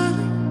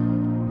 darling.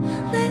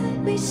 Let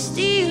me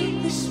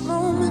steal this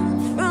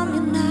moment from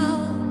you now.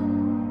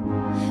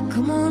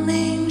 Come on,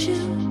 angel.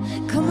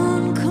 Come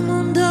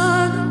on,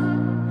 darling.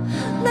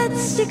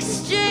 Let's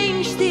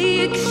exchange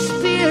the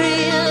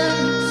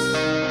experience.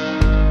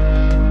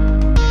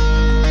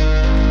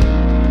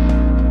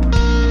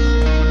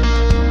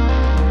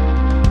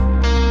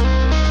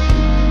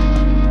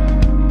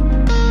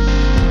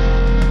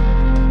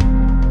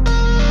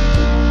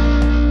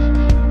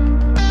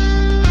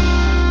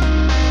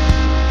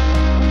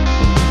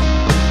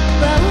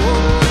 If I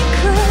only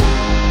could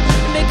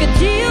make a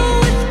deal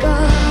with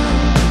God,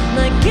 and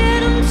I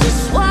get him to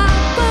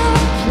swap our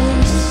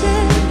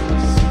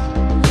places.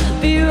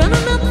 Be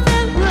running up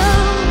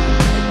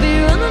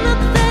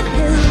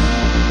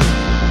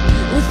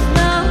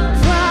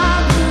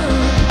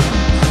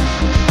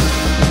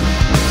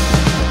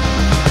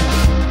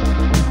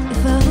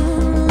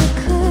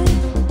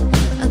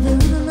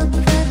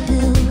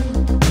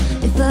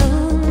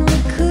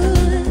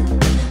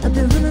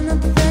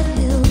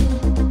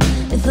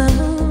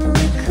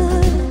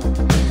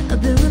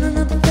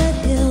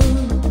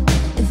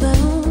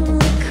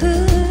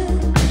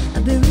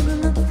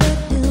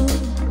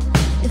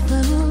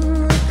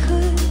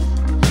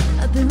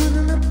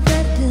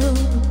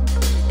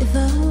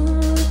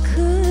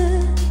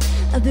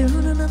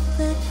running up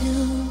that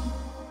hill.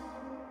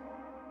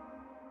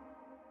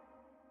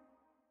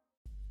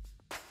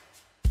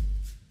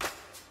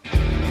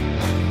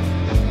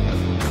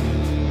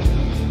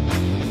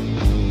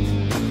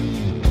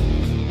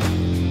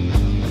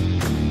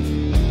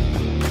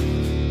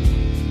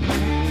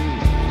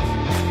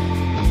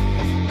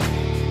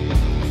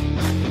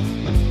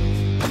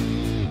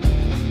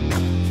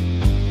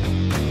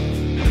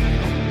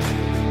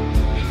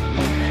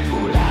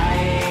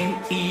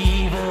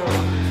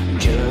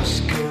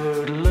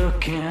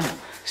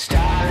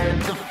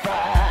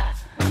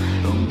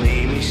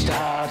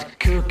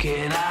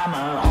 I'm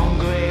a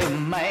hungry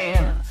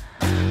man,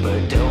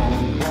 but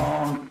don't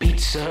want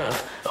pizza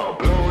or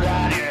blow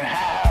down your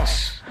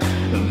house.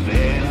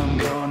 Then I'm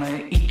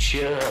gonna eat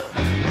you,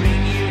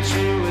 bring you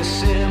to a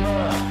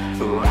simmer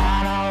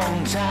right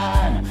on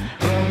time.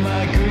 Run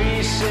my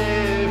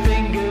greasy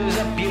fingers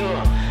up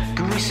your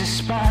greasy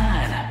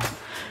spine.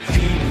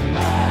 Feed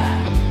my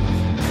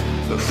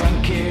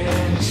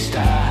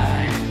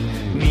Frankenstein,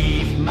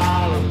 meet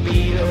my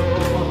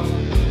libido.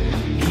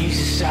 He's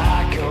a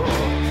psycho.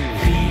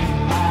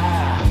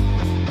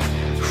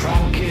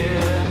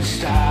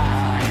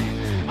 Frankenstein,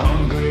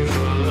 hungry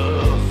for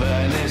love,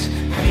 and it's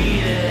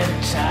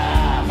feeding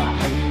time.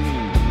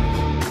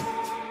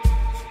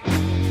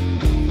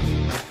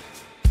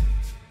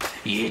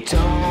 You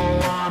don't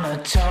wanna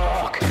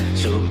talk,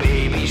 so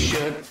baby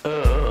shut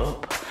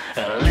up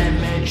and let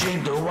me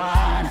drink the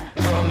wine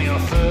from your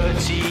fur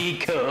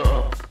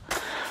teacup.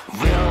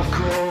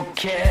 Velcro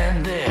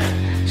candy,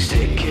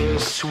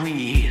 stickers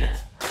sweet,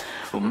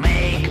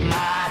 make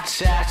my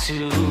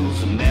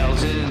tattoos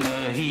melt in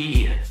the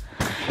heat.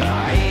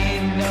 I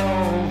ain't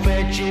no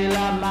veggie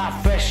like my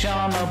flesh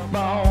on the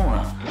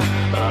bone,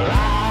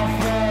 alive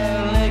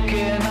for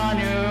licking on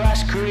your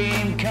ice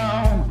cream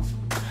cone.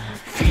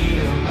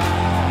 Feel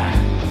my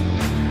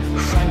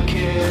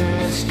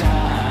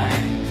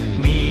Frankenstein,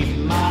 meet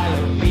my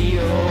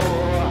libido.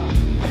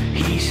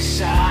 He's a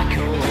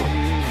psycho.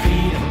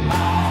 Feed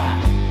my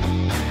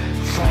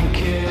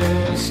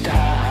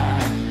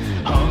Frankenstein,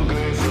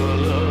 hungry for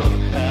love,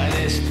 and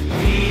it's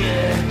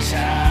feeding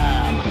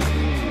time.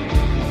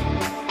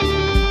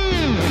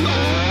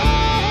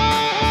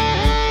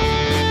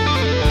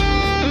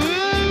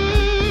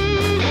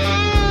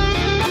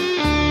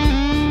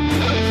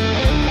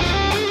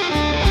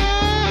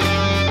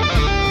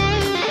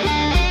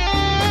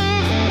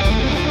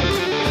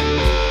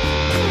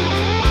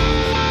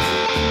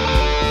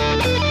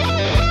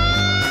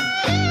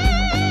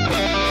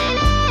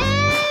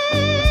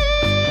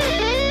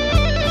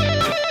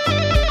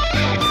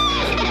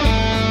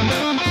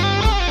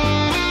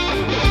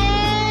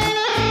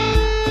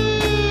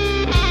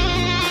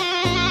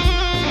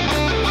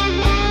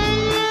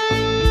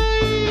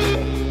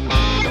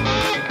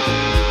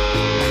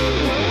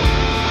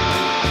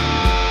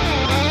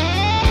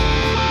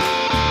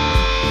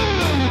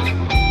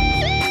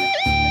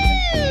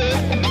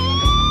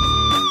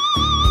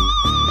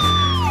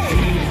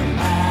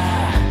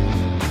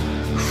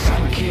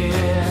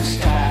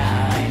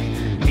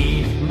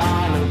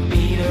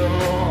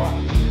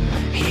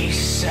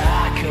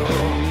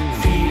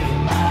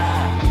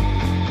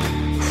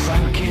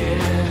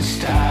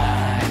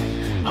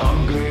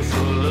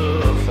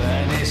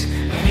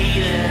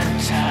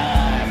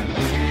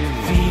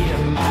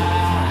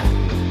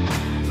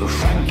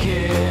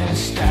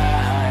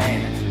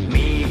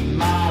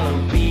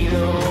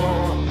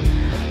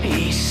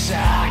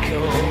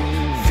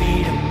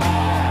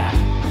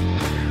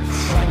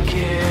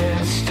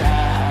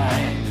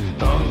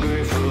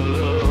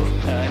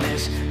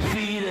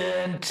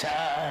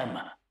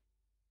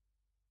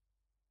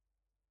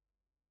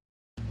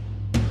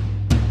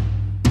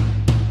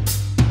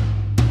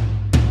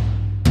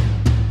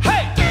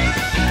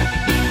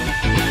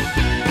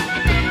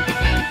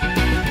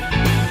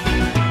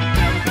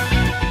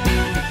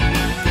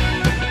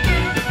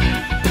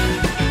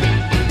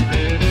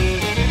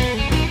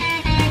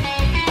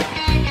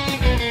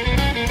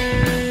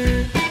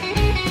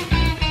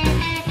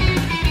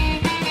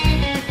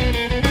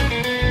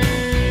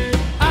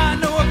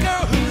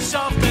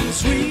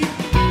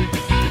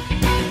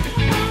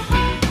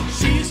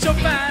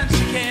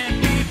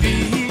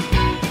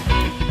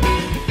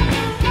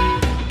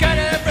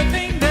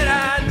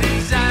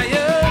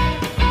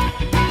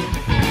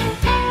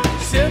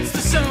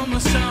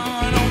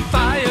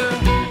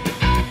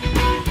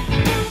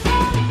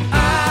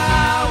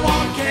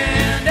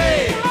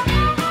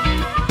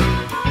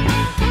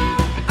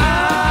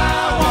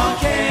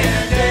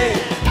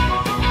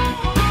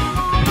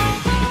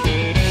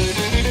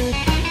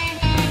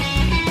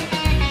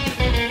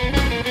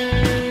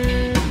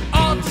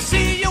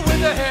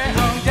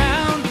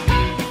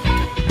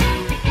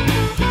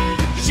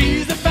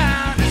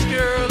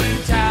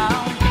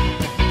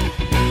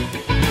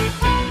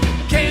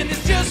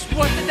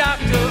 What the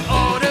doctor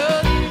ordered.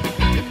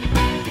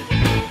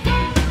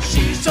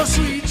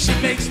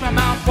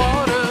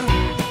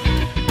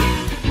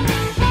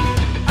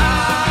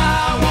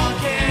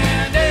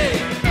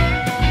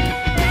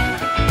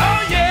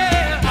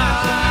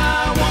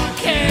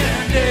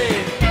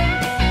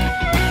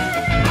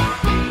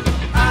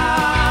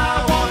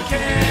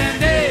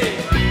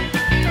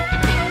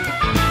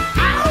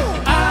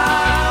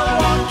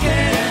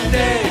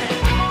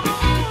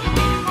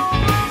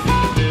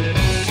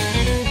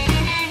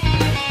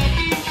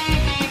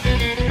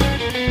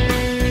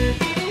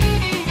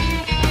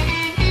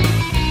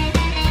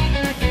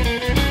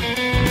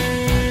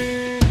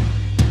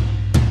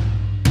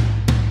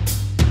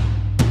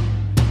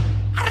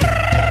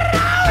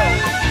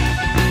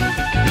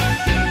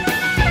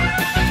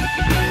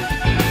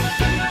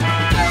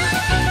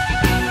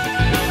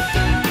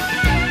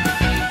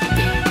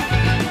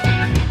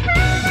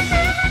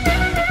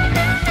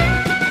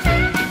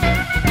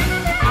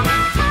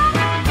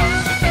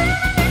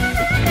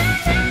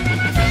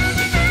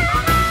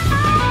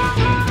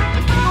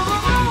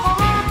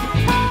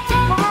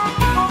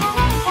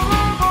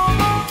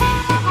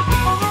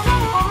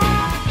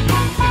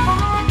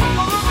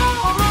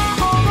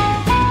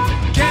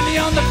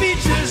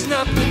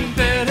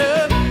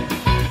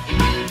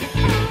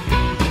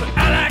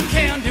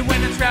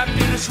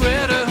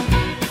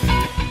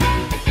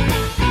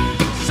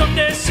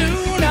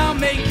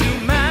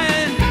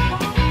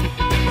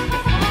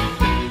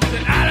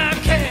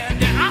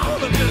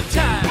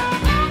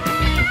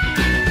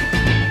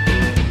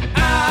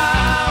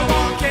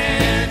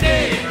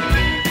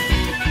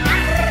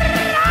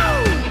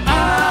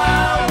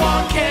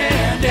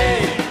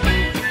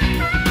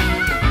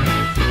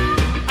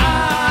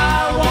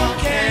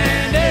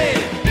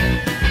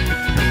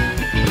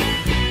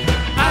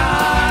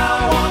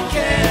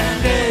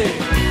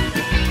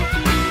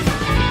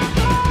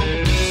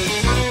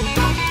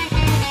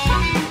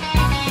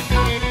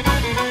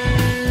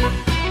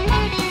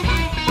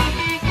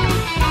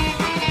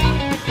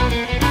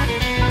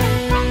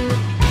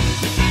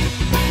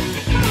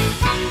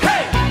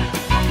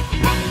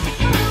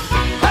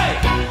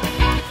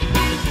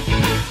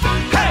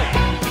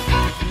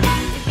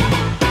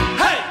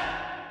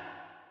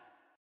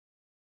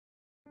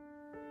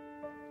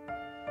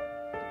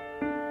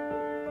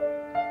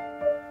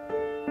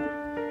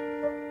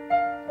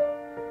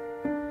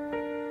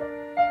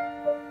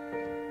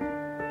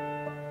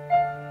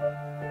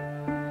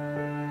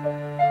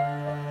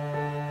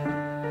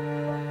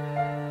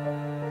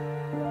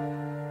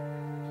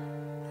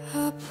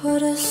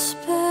 put a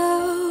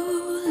spell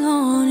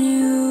on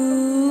you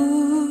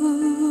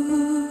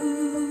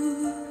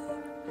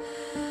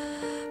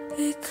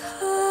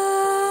because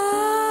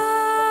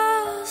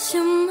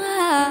you're mine.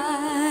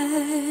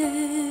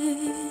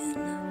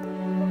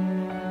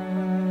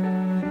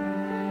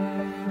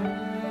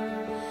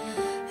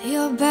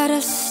 You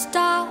better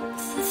stop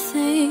the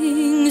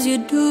things you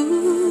do.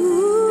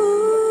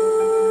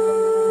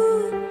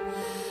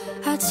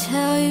 I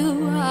tell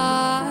you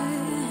I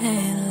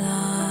ain't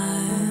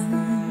lying.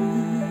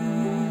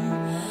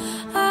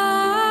 I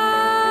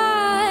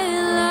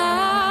ain't lying.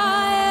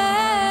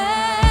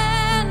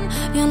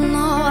 You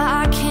know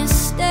I can't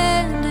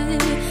stand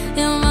it.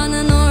 You're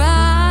running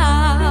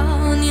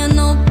around. You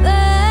know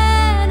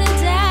better,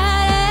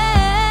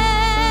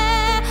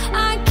 Daddy.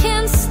 I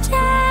can't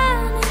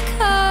stand it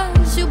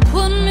 'cause you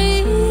put me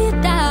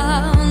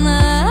down.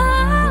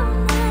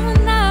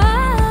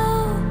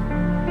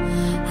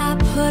 I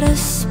put a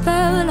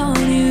spell on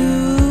you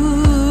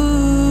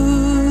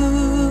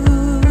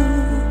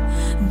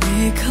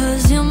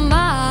because you're mine.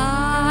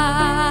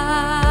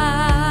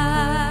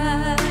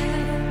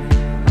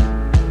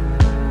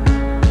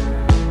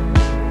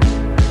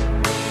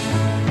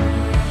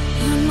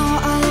 You know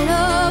I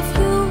love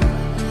you,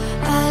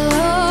 I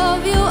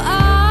love you, I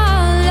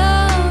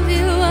love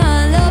you, I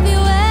love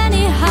you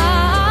anyhow.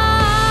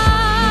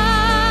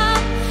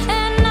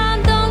 And I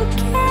don't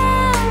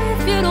care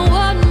if you don't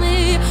want me,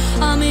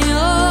 I'm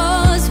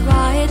yours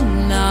right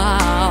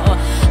now.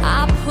 I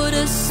put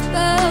a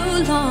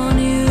spell on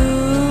you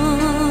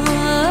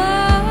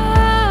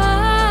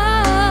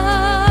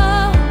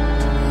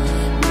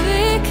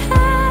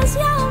because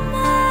you're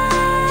mine.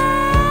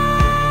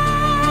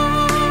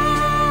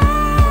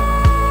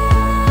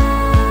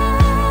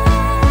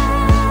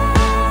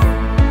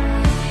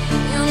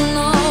 You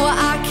know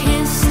I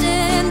can't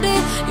stand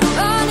it. You're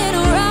running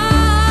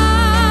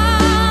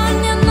around.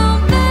 You know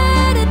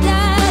better,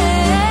 Daddy.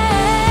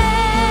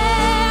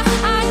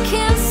 I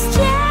can't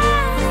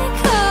stand it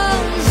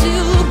 'cause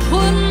you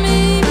put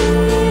me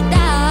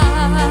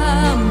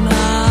down. I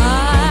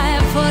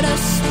put a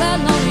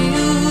spell on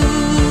you.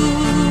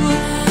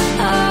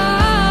 Oh,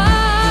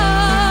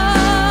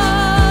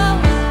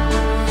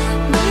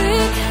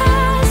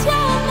 because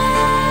you're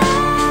mine.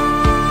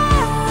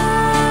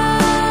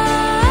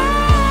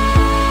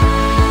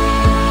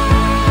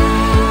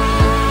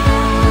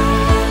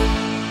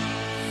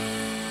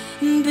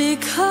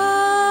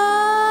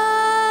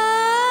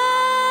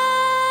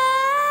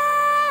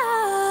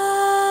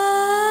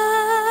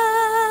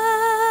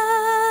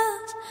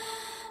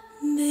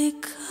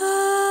 Because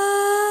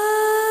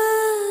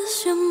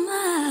you're mine.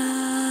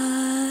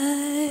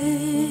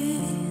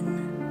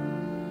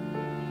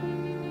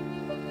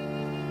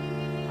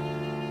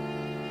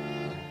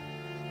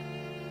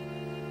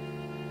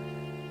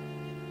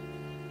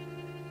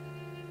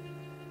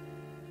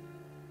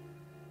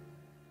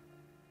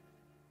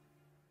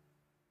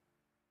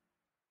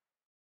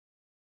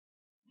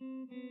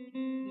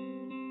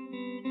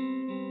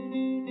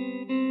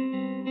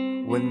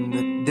 When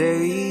the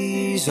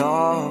days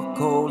are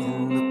cold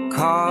and the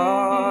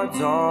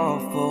cards are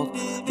full,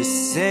 the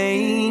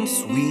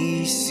saints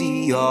we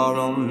see are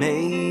all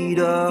made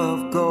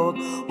of gold.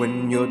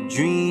 When your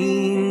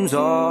dreams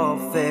all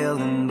fail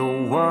and the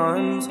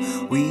ones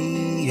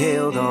we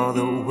hailed are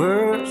the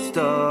worst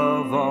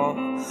of all,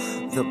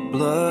 the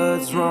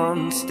bloods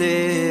run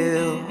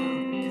still.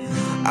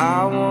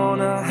 I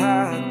wanna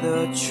hide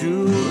the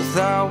truth,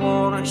 I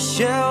wanna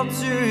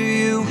shelter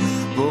you,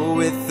 but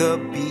with the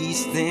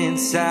beast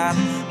inside,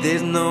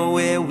 there's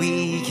nowhere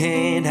we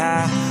can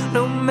hide.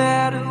 No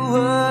matter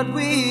what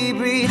we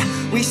breed,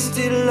 we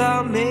still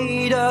are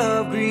made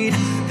of greed.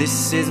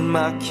 This is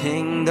my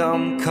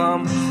kingdom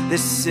come,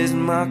 this is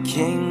my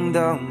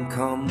kingdom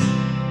come.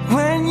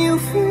 When you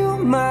feel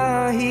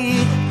my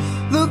heat,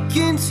 look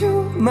into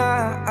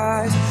my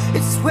eyes.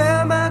 It's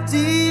where my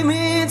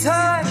demons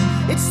hide,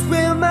 it's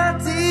where my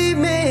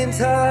demons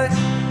hide.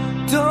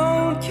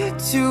 Don't get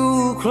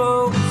too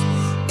close,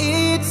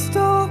 it's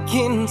dark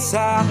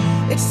inside.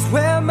 It's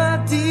where my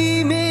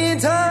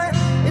demons hide,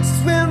 it's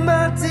where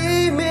my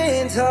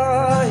demons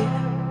hide.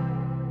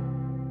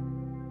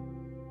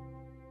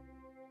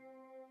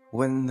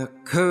 When the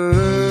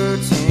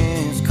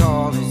curtains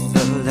call, it's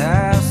the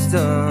last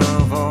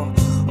of all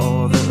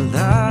the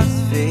lights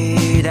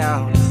fade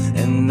out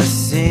and the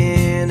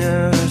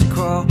sinners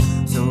crawl.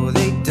 So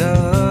they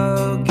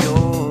dug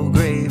your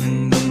grave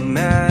in the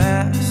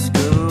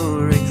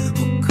masquerade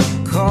who come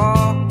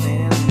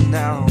calling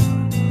out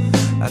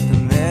at the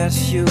mess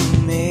you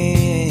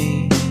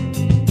made.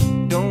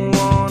 Don't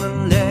wanna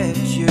let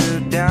you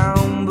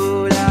down,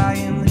 but I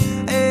am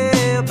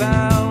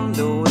airbound.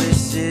 Though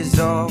this is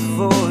all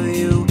for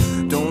you,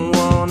 don't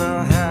wanna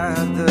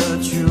hide the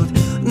truth.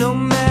 No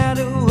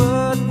matter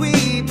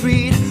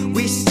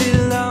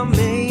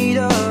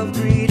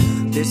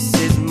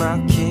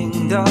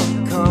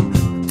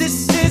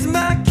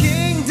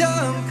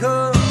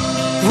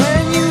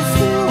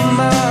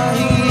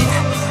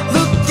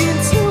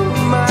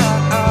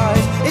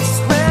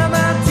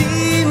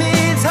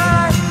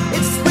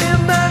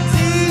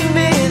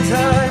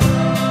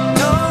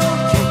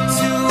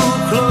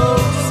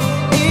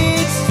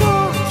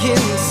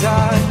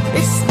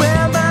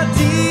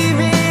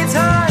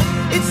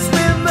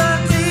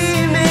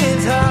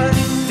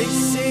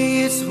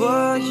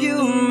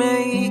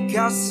make.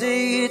 I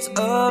say it's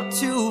up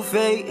to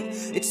fate.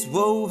 It's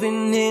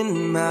woven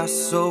in my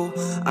soul.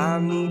 I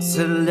need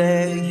to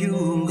let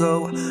you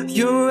go.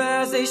 Your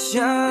eyes, they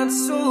shine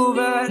so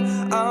bright.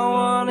 I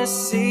wanna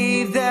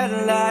see that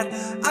light.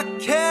 I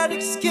can't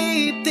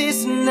escape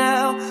this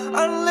now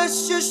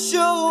unless you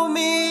show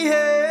me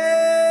hell.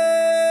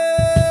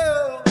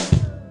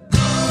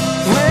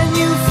 When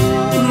you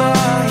feel my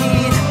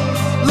heat,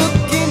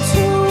 look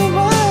into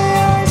my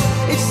eyes.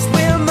 It's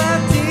where my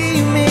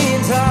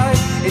demons hide.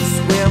 It's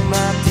where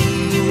my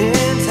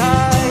demons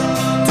hide.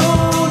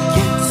 Don't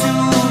get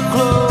too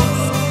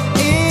close.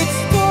 It's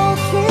dark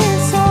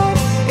inside.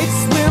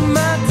 It's where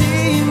my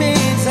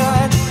demons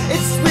hide.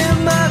 It's where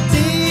my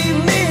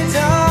demons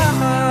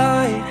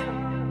hide.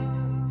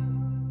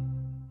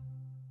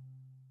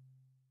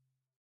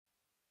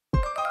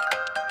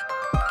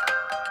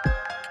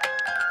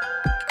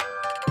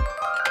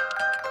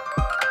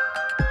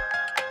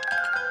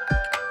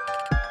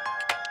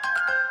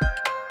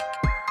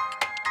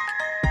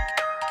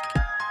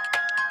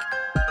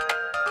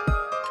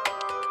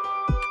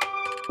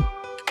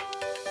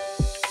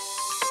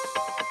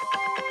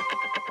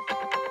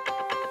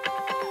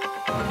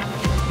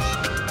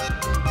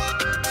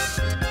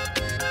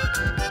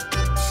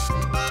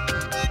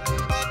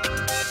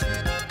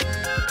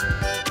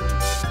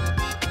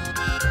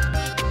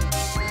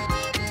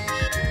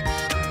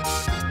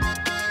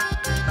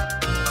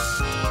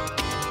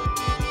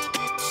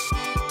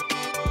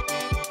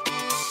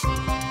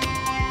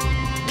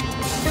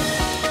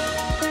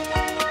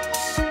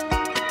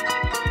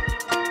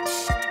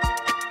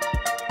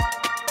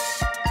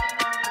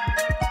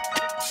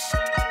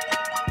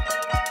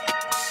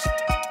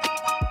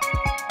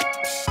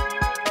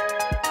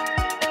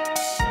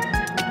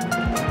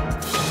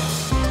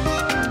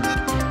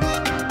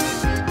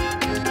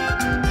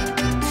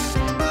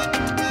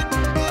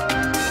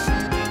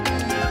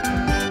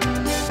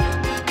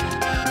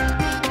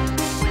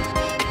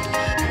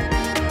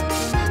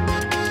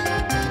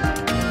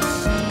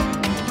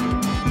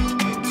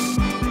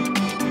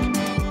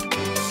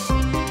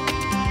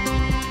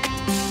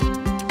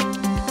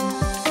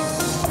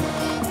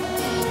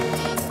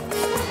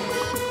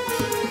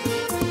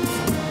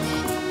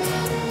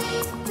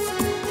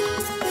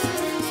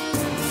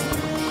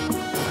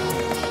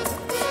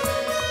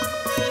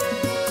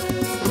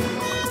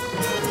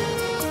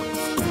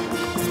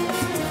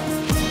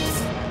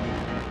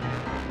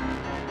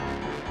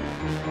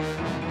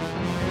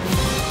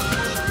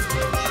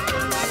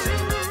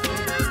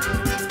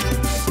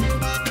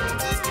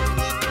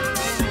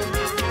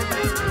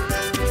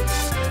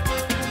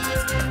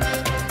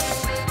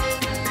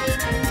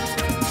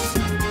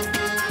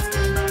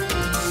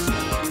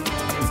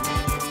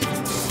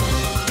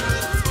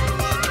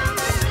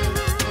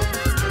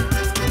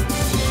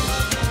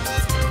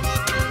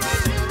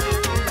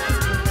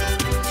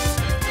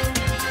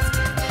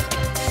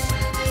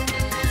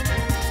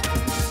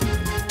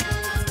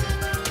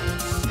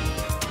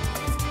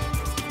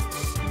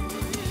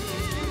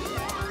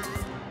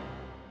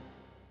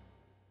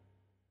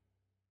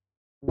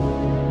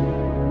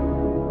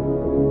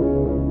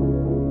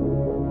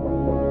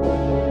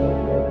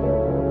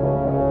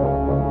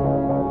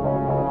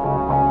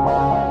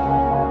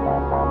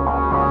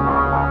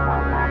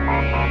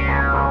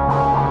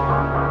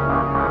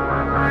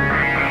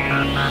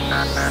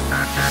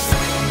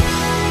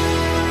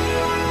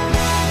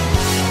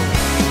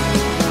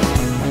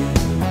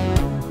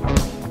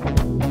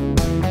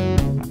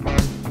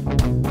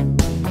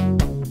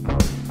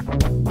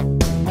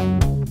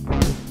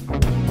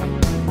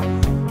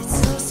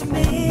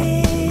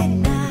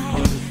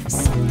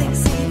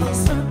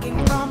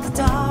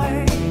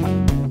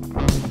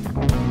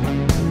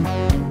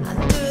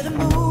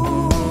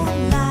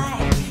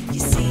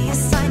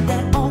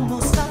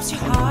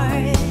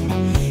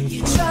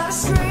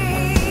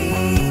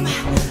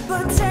 But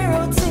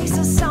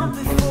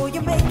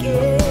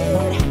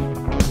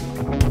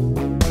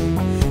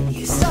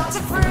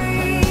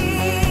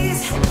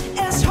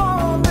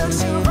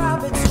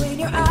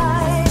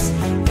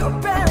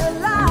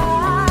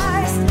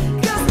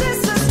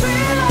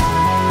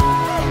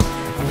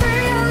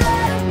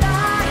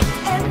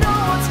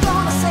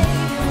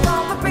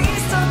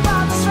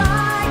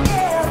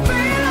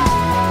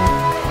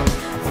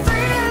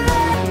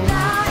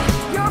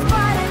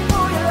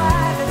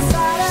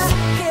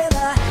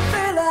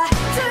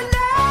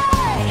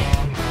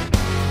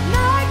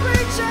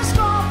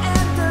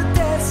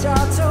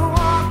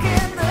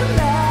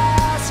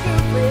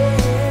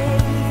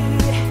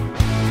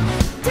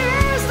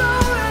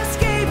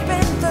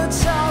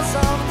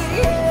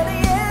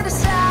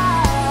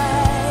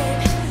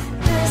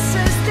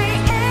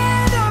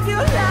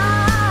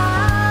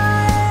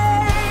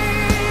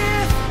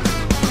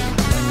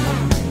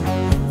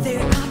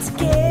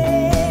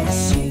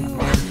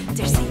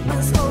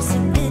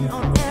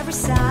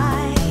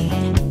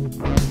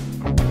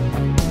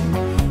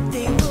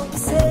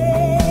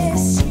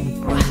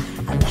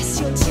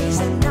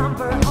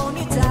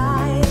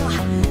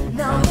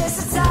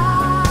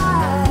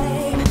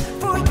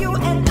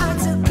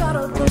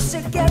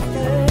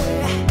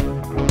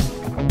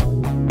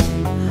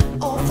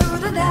All through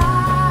the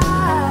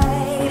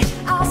night,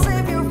 I'll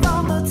save you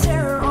from the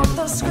terror of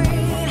the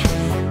screen.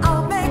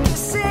 I'll make you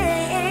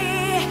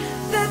see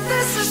that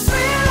this is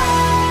thriller,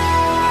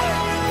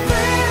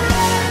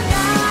 thriller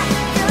night.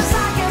 'Cause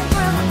I can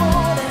thrill you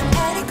more than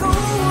any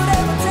could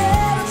ever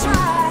dare to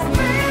try.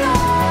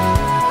 Thriller,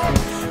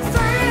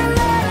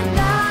 thriller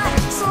night.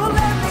 So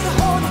let me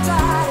hold you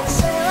tight and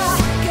say,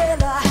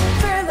 killer,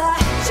 thriller,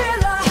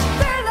 chiller,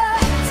 thriller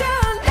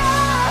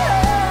tonight.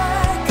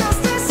 'Cause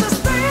this is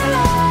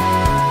thriller,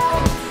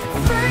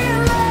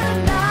 thriller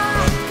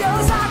night.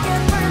 'Cause I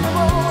can thrill you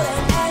more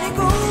than any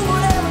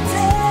could ever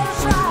dare to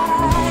try.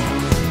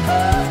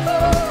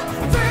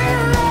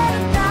 Thriller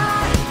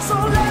night. So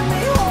let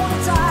me hold you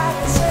tight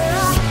and say,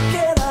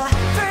 killer,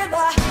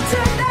 thriller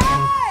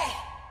tonight.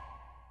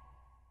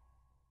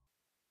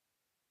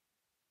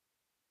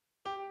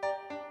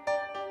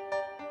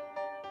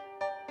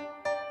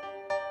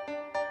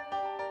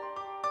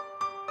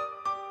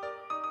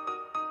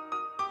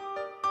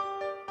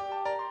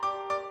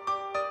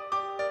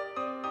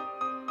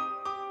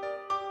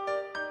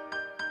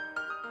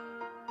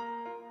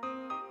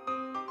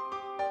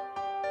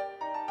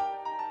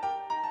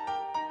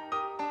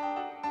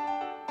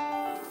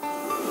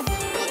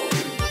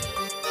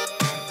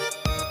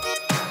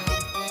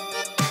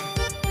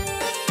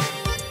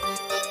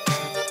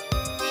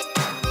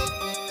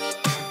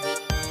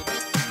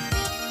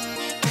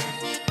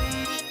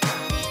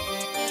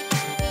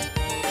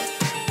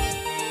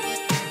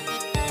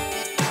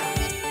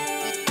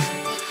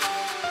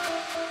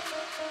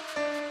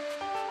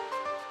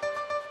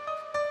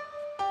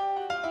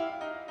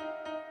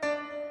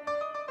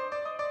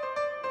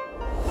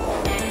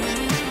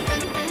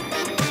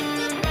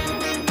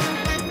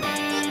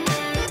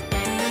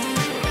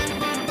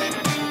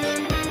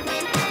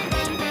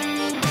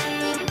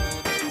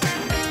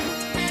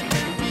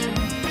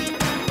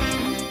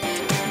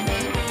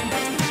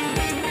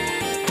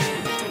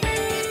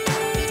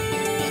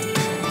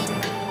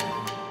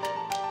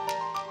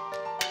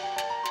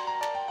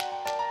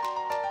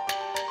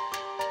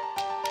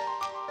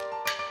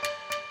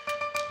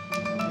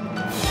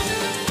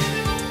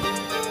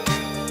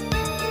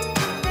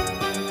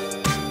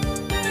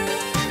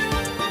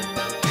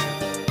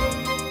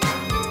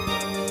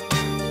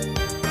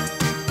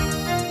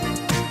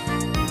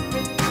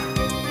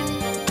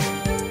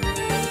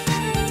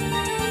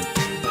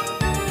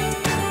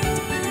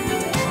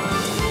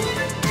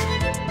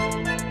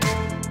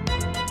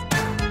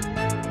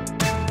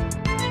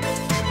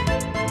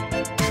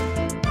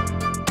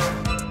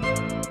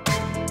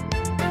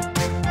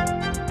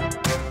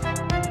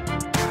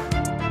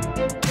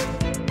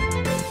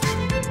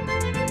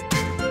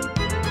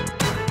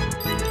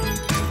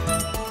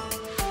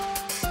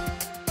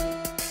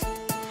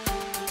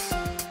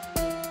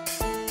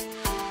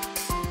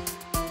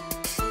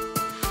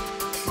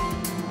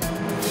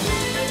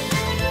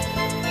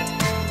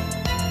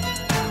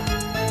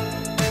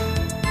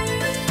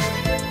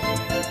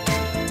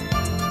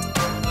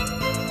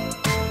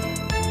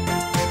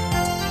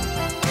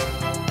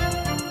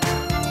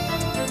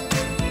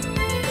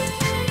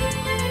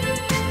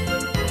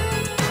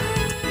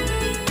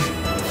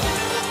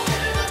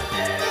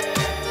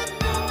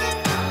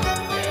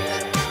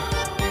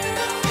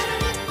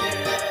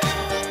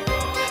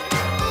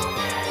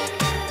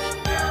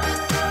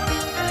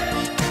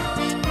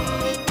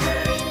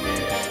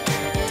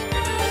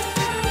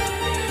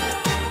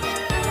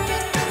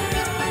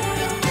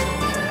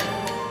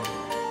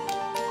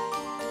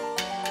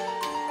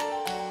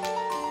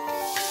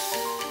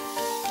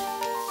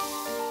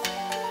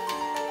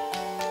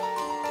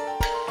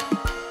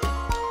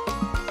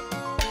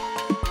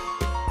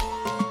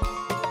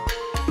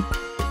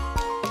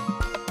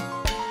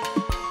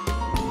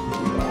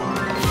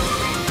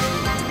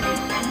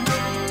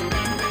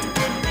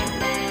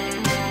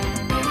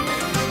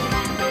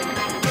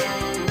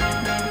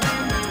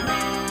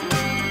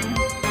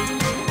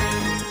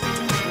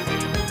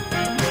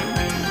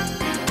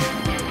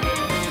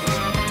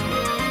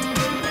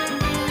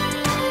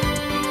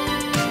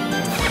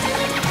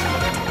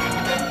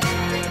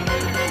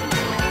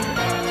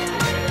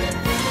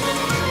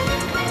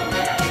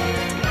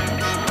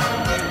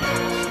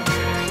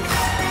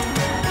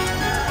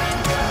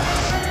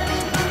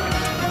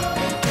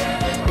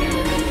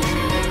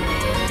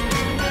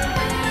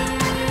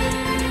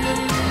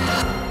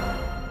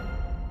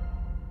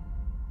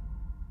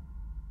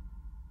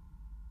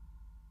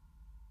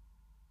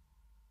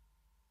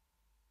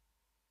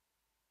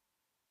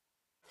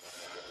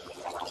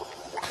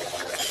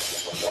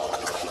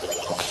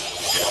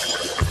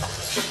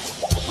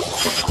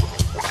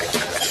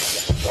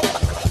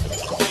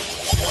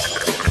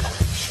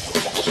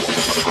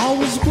 I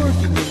was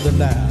working in the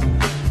lab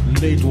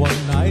late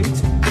one night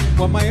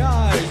when my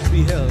eyes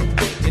beheld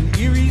an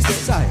eerie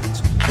sight.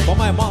 For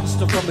my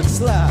monster from its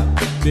slab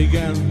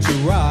began to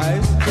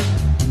rise,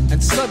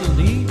 and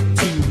suddenly,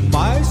 to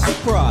my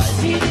surprise,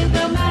 he did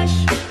the mash.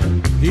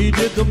 He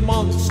did the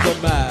monster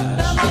mash.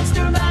 The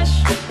monster mash.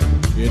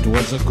 It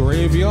was a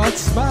graveyard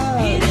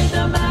smash. He did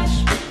the mash.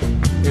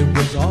 It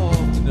was all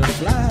in a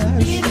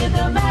flash. He did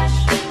the mash.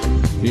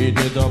 He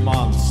did the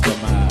monster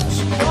mash.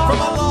 From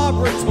a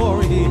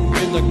laboratory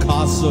in the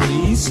castle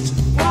east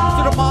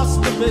to the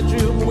master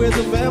bedroom where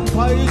the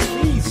vampires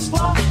feast.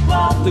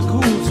 The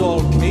ghouls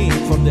all came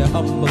from their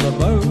humble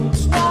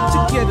abodes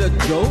to get a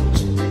jolt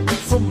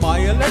from my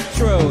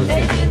electrode.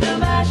 They did the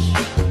mash.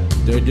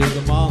 They did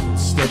the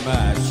monster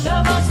mash.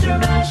 The monster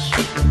mash.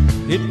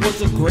 It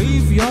was a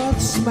graveyard They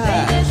did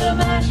smash. the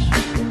mash.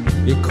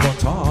 It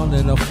caught on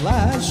in a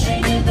flash.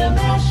 They did the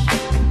mash.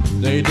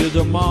 They did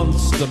a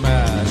monster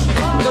mash.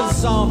 The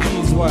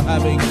zombies were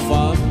having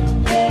fun.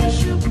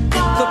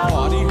 The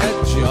party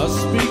had just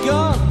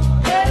begun.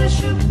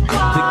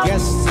 The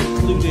guests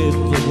included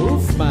the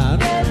Wolfman,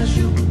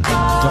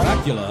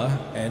 Dracula,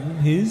 and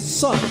his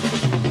son.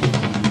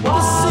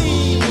 The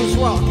scene was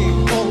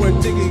rocking, all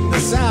were digging the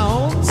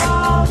sounds.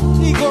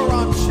 Igor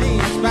on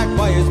chains, backed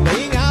by his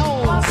baying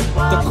owls.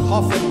 The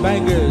coffin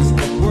bangers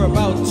were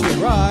about to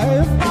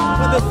arrive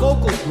when the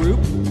vocal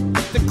group,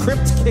 the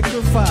Crypt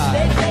Kicker They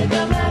Five, played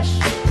the mash.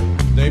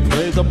 they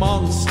played the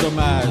monster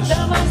mash.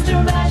 The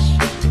monster mash.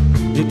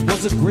 It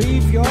was a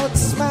graveyard They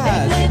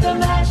smash. played the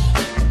mash.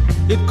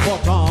 It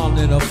caught on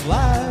in a They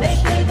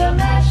flash. played the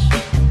mash.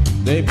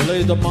 They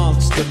played the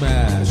monster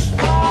mash.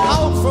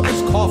 Out from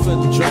his coffin,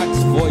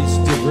 Drax's voice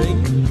did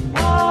ring.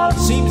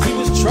 Seems he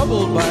was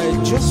troubled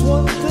by just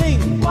one thing.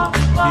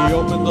 He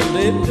opened the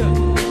lid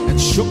and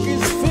shook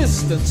his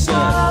fist and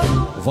said,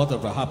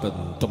 "Whatever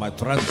happened to my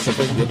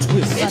Transylvania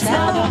twist?" It's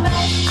now the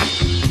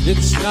mash.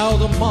 It's now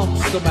the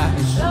monster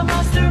mash. The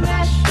monster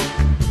mash.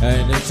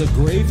 And it's a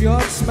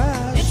graveyard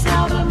smash. It's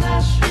now the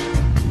mash.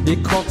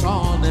 It caught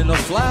on in a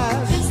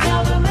flash. It's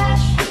now the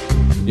mash.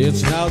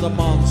 It's now the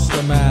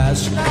monster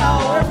mash.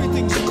 Now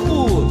everything's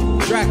cool.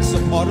 Drax a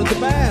part of the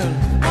band.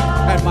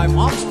 And my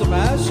monster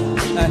mash,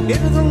 a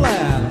hit of the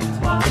land.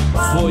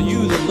 For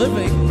you, the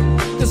living,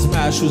 this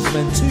mash was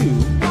meant to.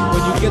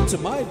 When you get to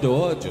my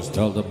door, just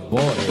tell them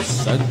boys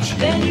sent you.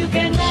 Then you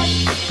can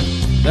mash.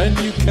 Then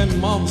you can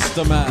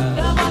monster mash.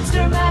 The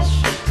monster mash.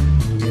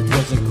 It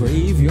was a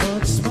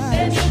graveyard Then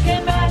smash. you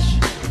can mash.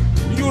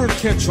 You'll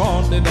catch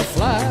on in a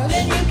flash.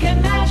 Then you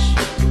can mash.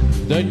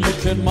 Then you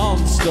can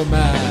monster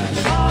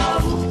mash.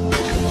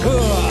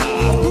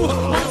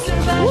 Monster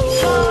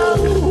mash.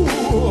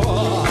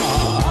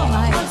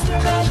 Monster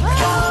mash.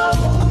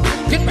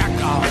 Get back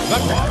now.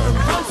 Back there.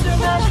 Monster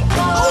mash.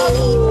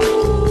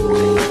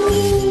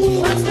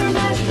 Monster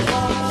mash.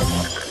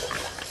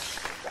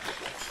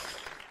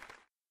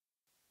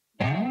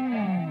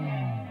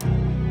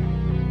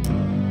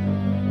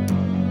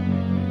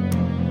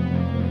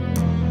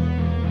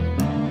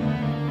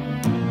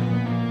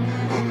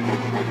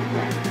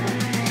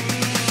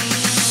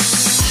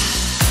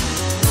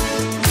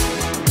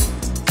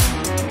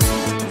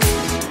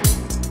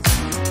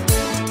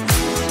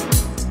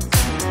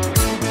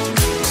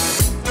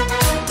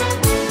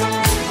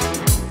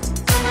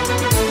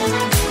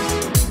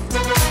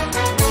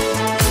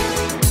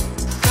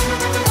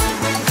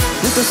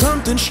 If there's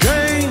something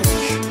strange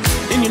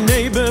in your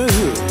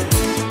neighborhood,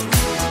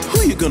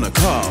 who you gonna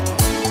call?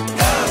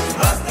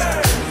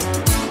 Ghostbusters!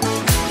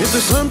 If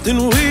there's something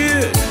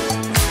weird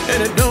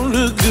and it don't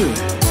look good,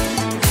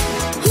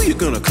 who you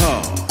gonna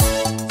call?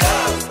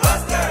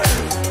 Ghostbusters!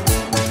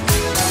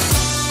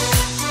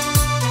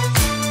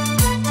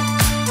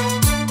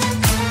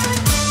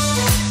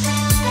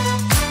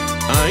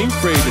 I ain't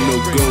afraid of no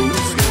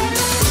ghosts.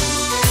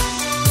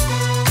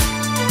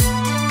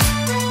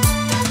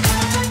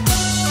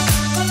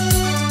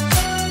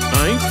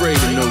 I ain't afraid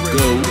of no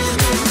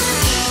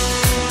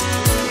ghosts.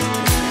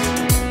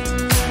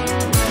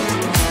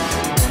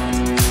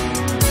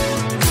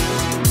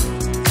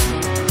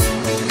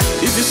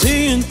 If you're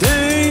seeing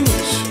things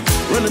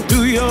running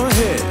through your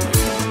head,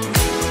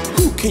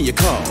 who can you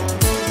call?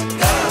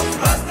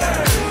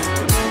 Ghostbusters!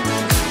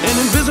 An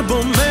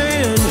invisible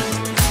man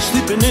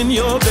sleeping in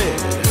your bed.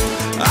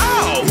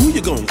 Oh, who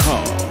you gonna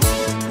call?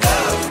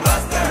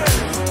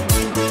 Ghostbusters!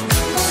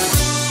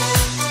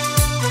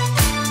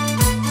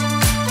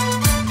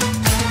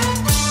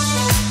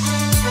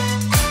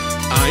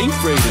 I ain't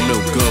afraid of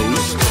no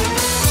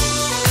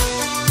ghosts.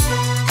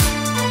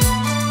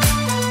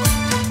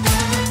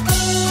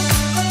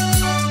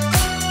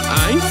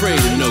 I ain't afraid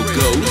of no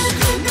ghosts.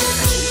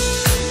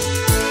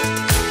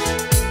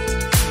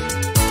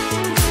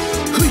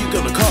 Who you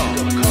gonna call?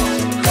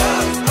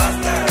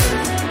 Ghostbusters!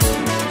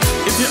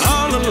 If you're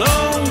all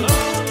alone,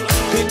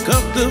 pick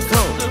up the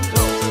phone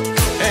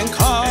and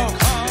call.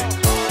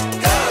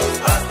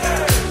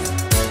 Ghostbusters!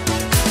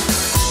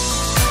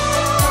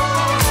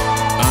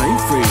 I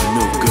ain't afraid of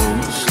no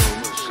ghosts.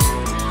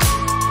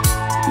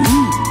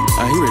 Ooh,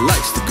 I hear it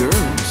likes the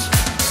girls.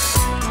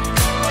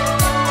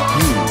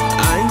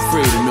 I ain't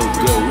afraid of no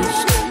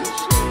ghosts.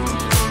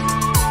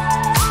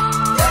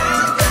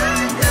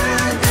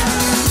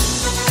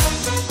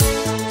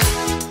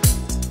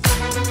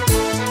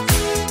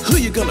 Who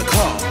you gonna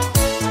call?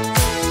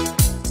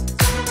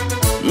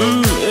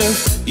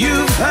 If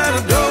you've had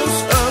a dose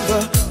of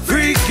a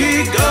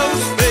freaky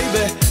ghost,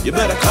 You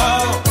better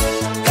call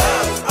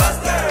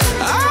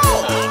Ghostbusters.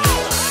 Ow!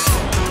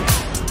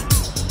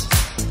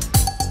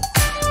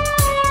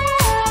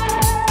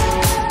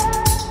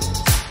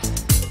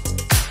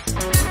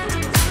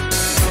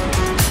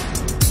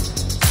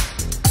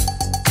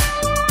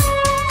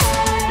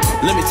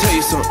 Let me tell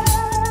you something.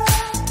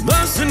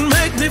 Bustin'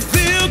 make me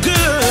feel good.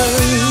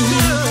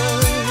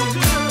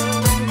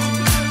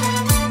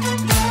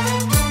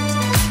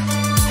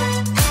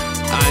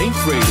 I ain't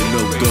afraid of no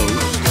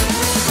ghosts.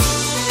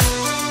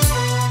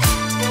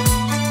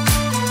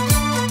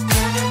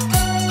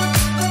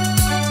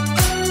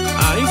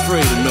 I ain't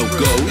afraid of no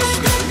ghosts.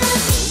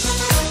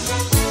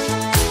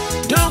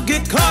 Don't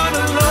get caught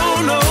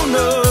alone, no,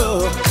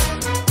 no.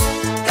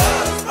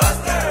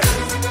 Ghostbusters.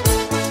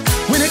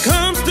 When it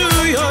comes to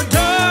your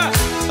door,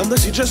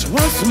 unless you just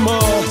want some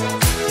more,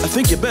 I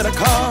think you better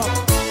call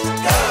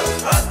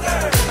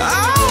Ghostbusters.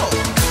 Ow!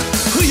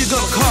 Who you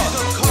gonna call?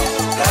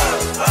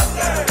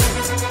 Ghostbusters.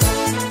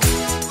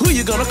 Who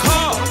you gonna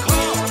call?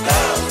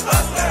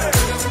 Ghostbusters.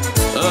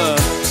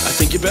 I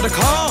think you better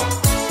call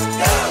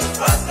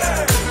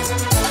Ghostbusters.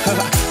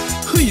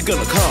 Who you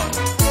gonna call?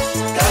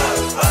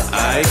 Ghostbusters.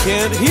 I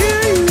can't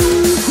hear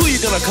you. Who you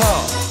gonna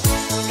call?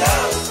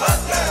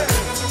 Ghostbusters.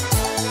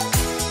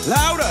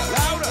 Louder,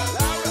 louder,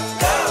 louder.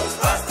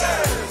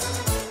 Ghostbusters.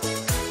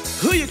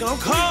 Who you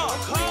gonna call?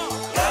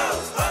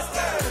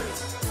 Ghostbusters.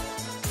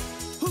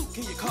 Who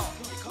can you call?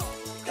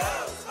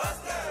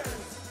 Ghostbusters.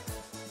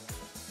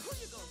 Who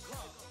you gonna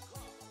call?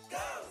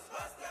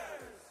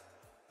 Ghostbusters.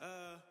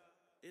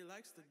 It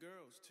likes the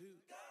girls too.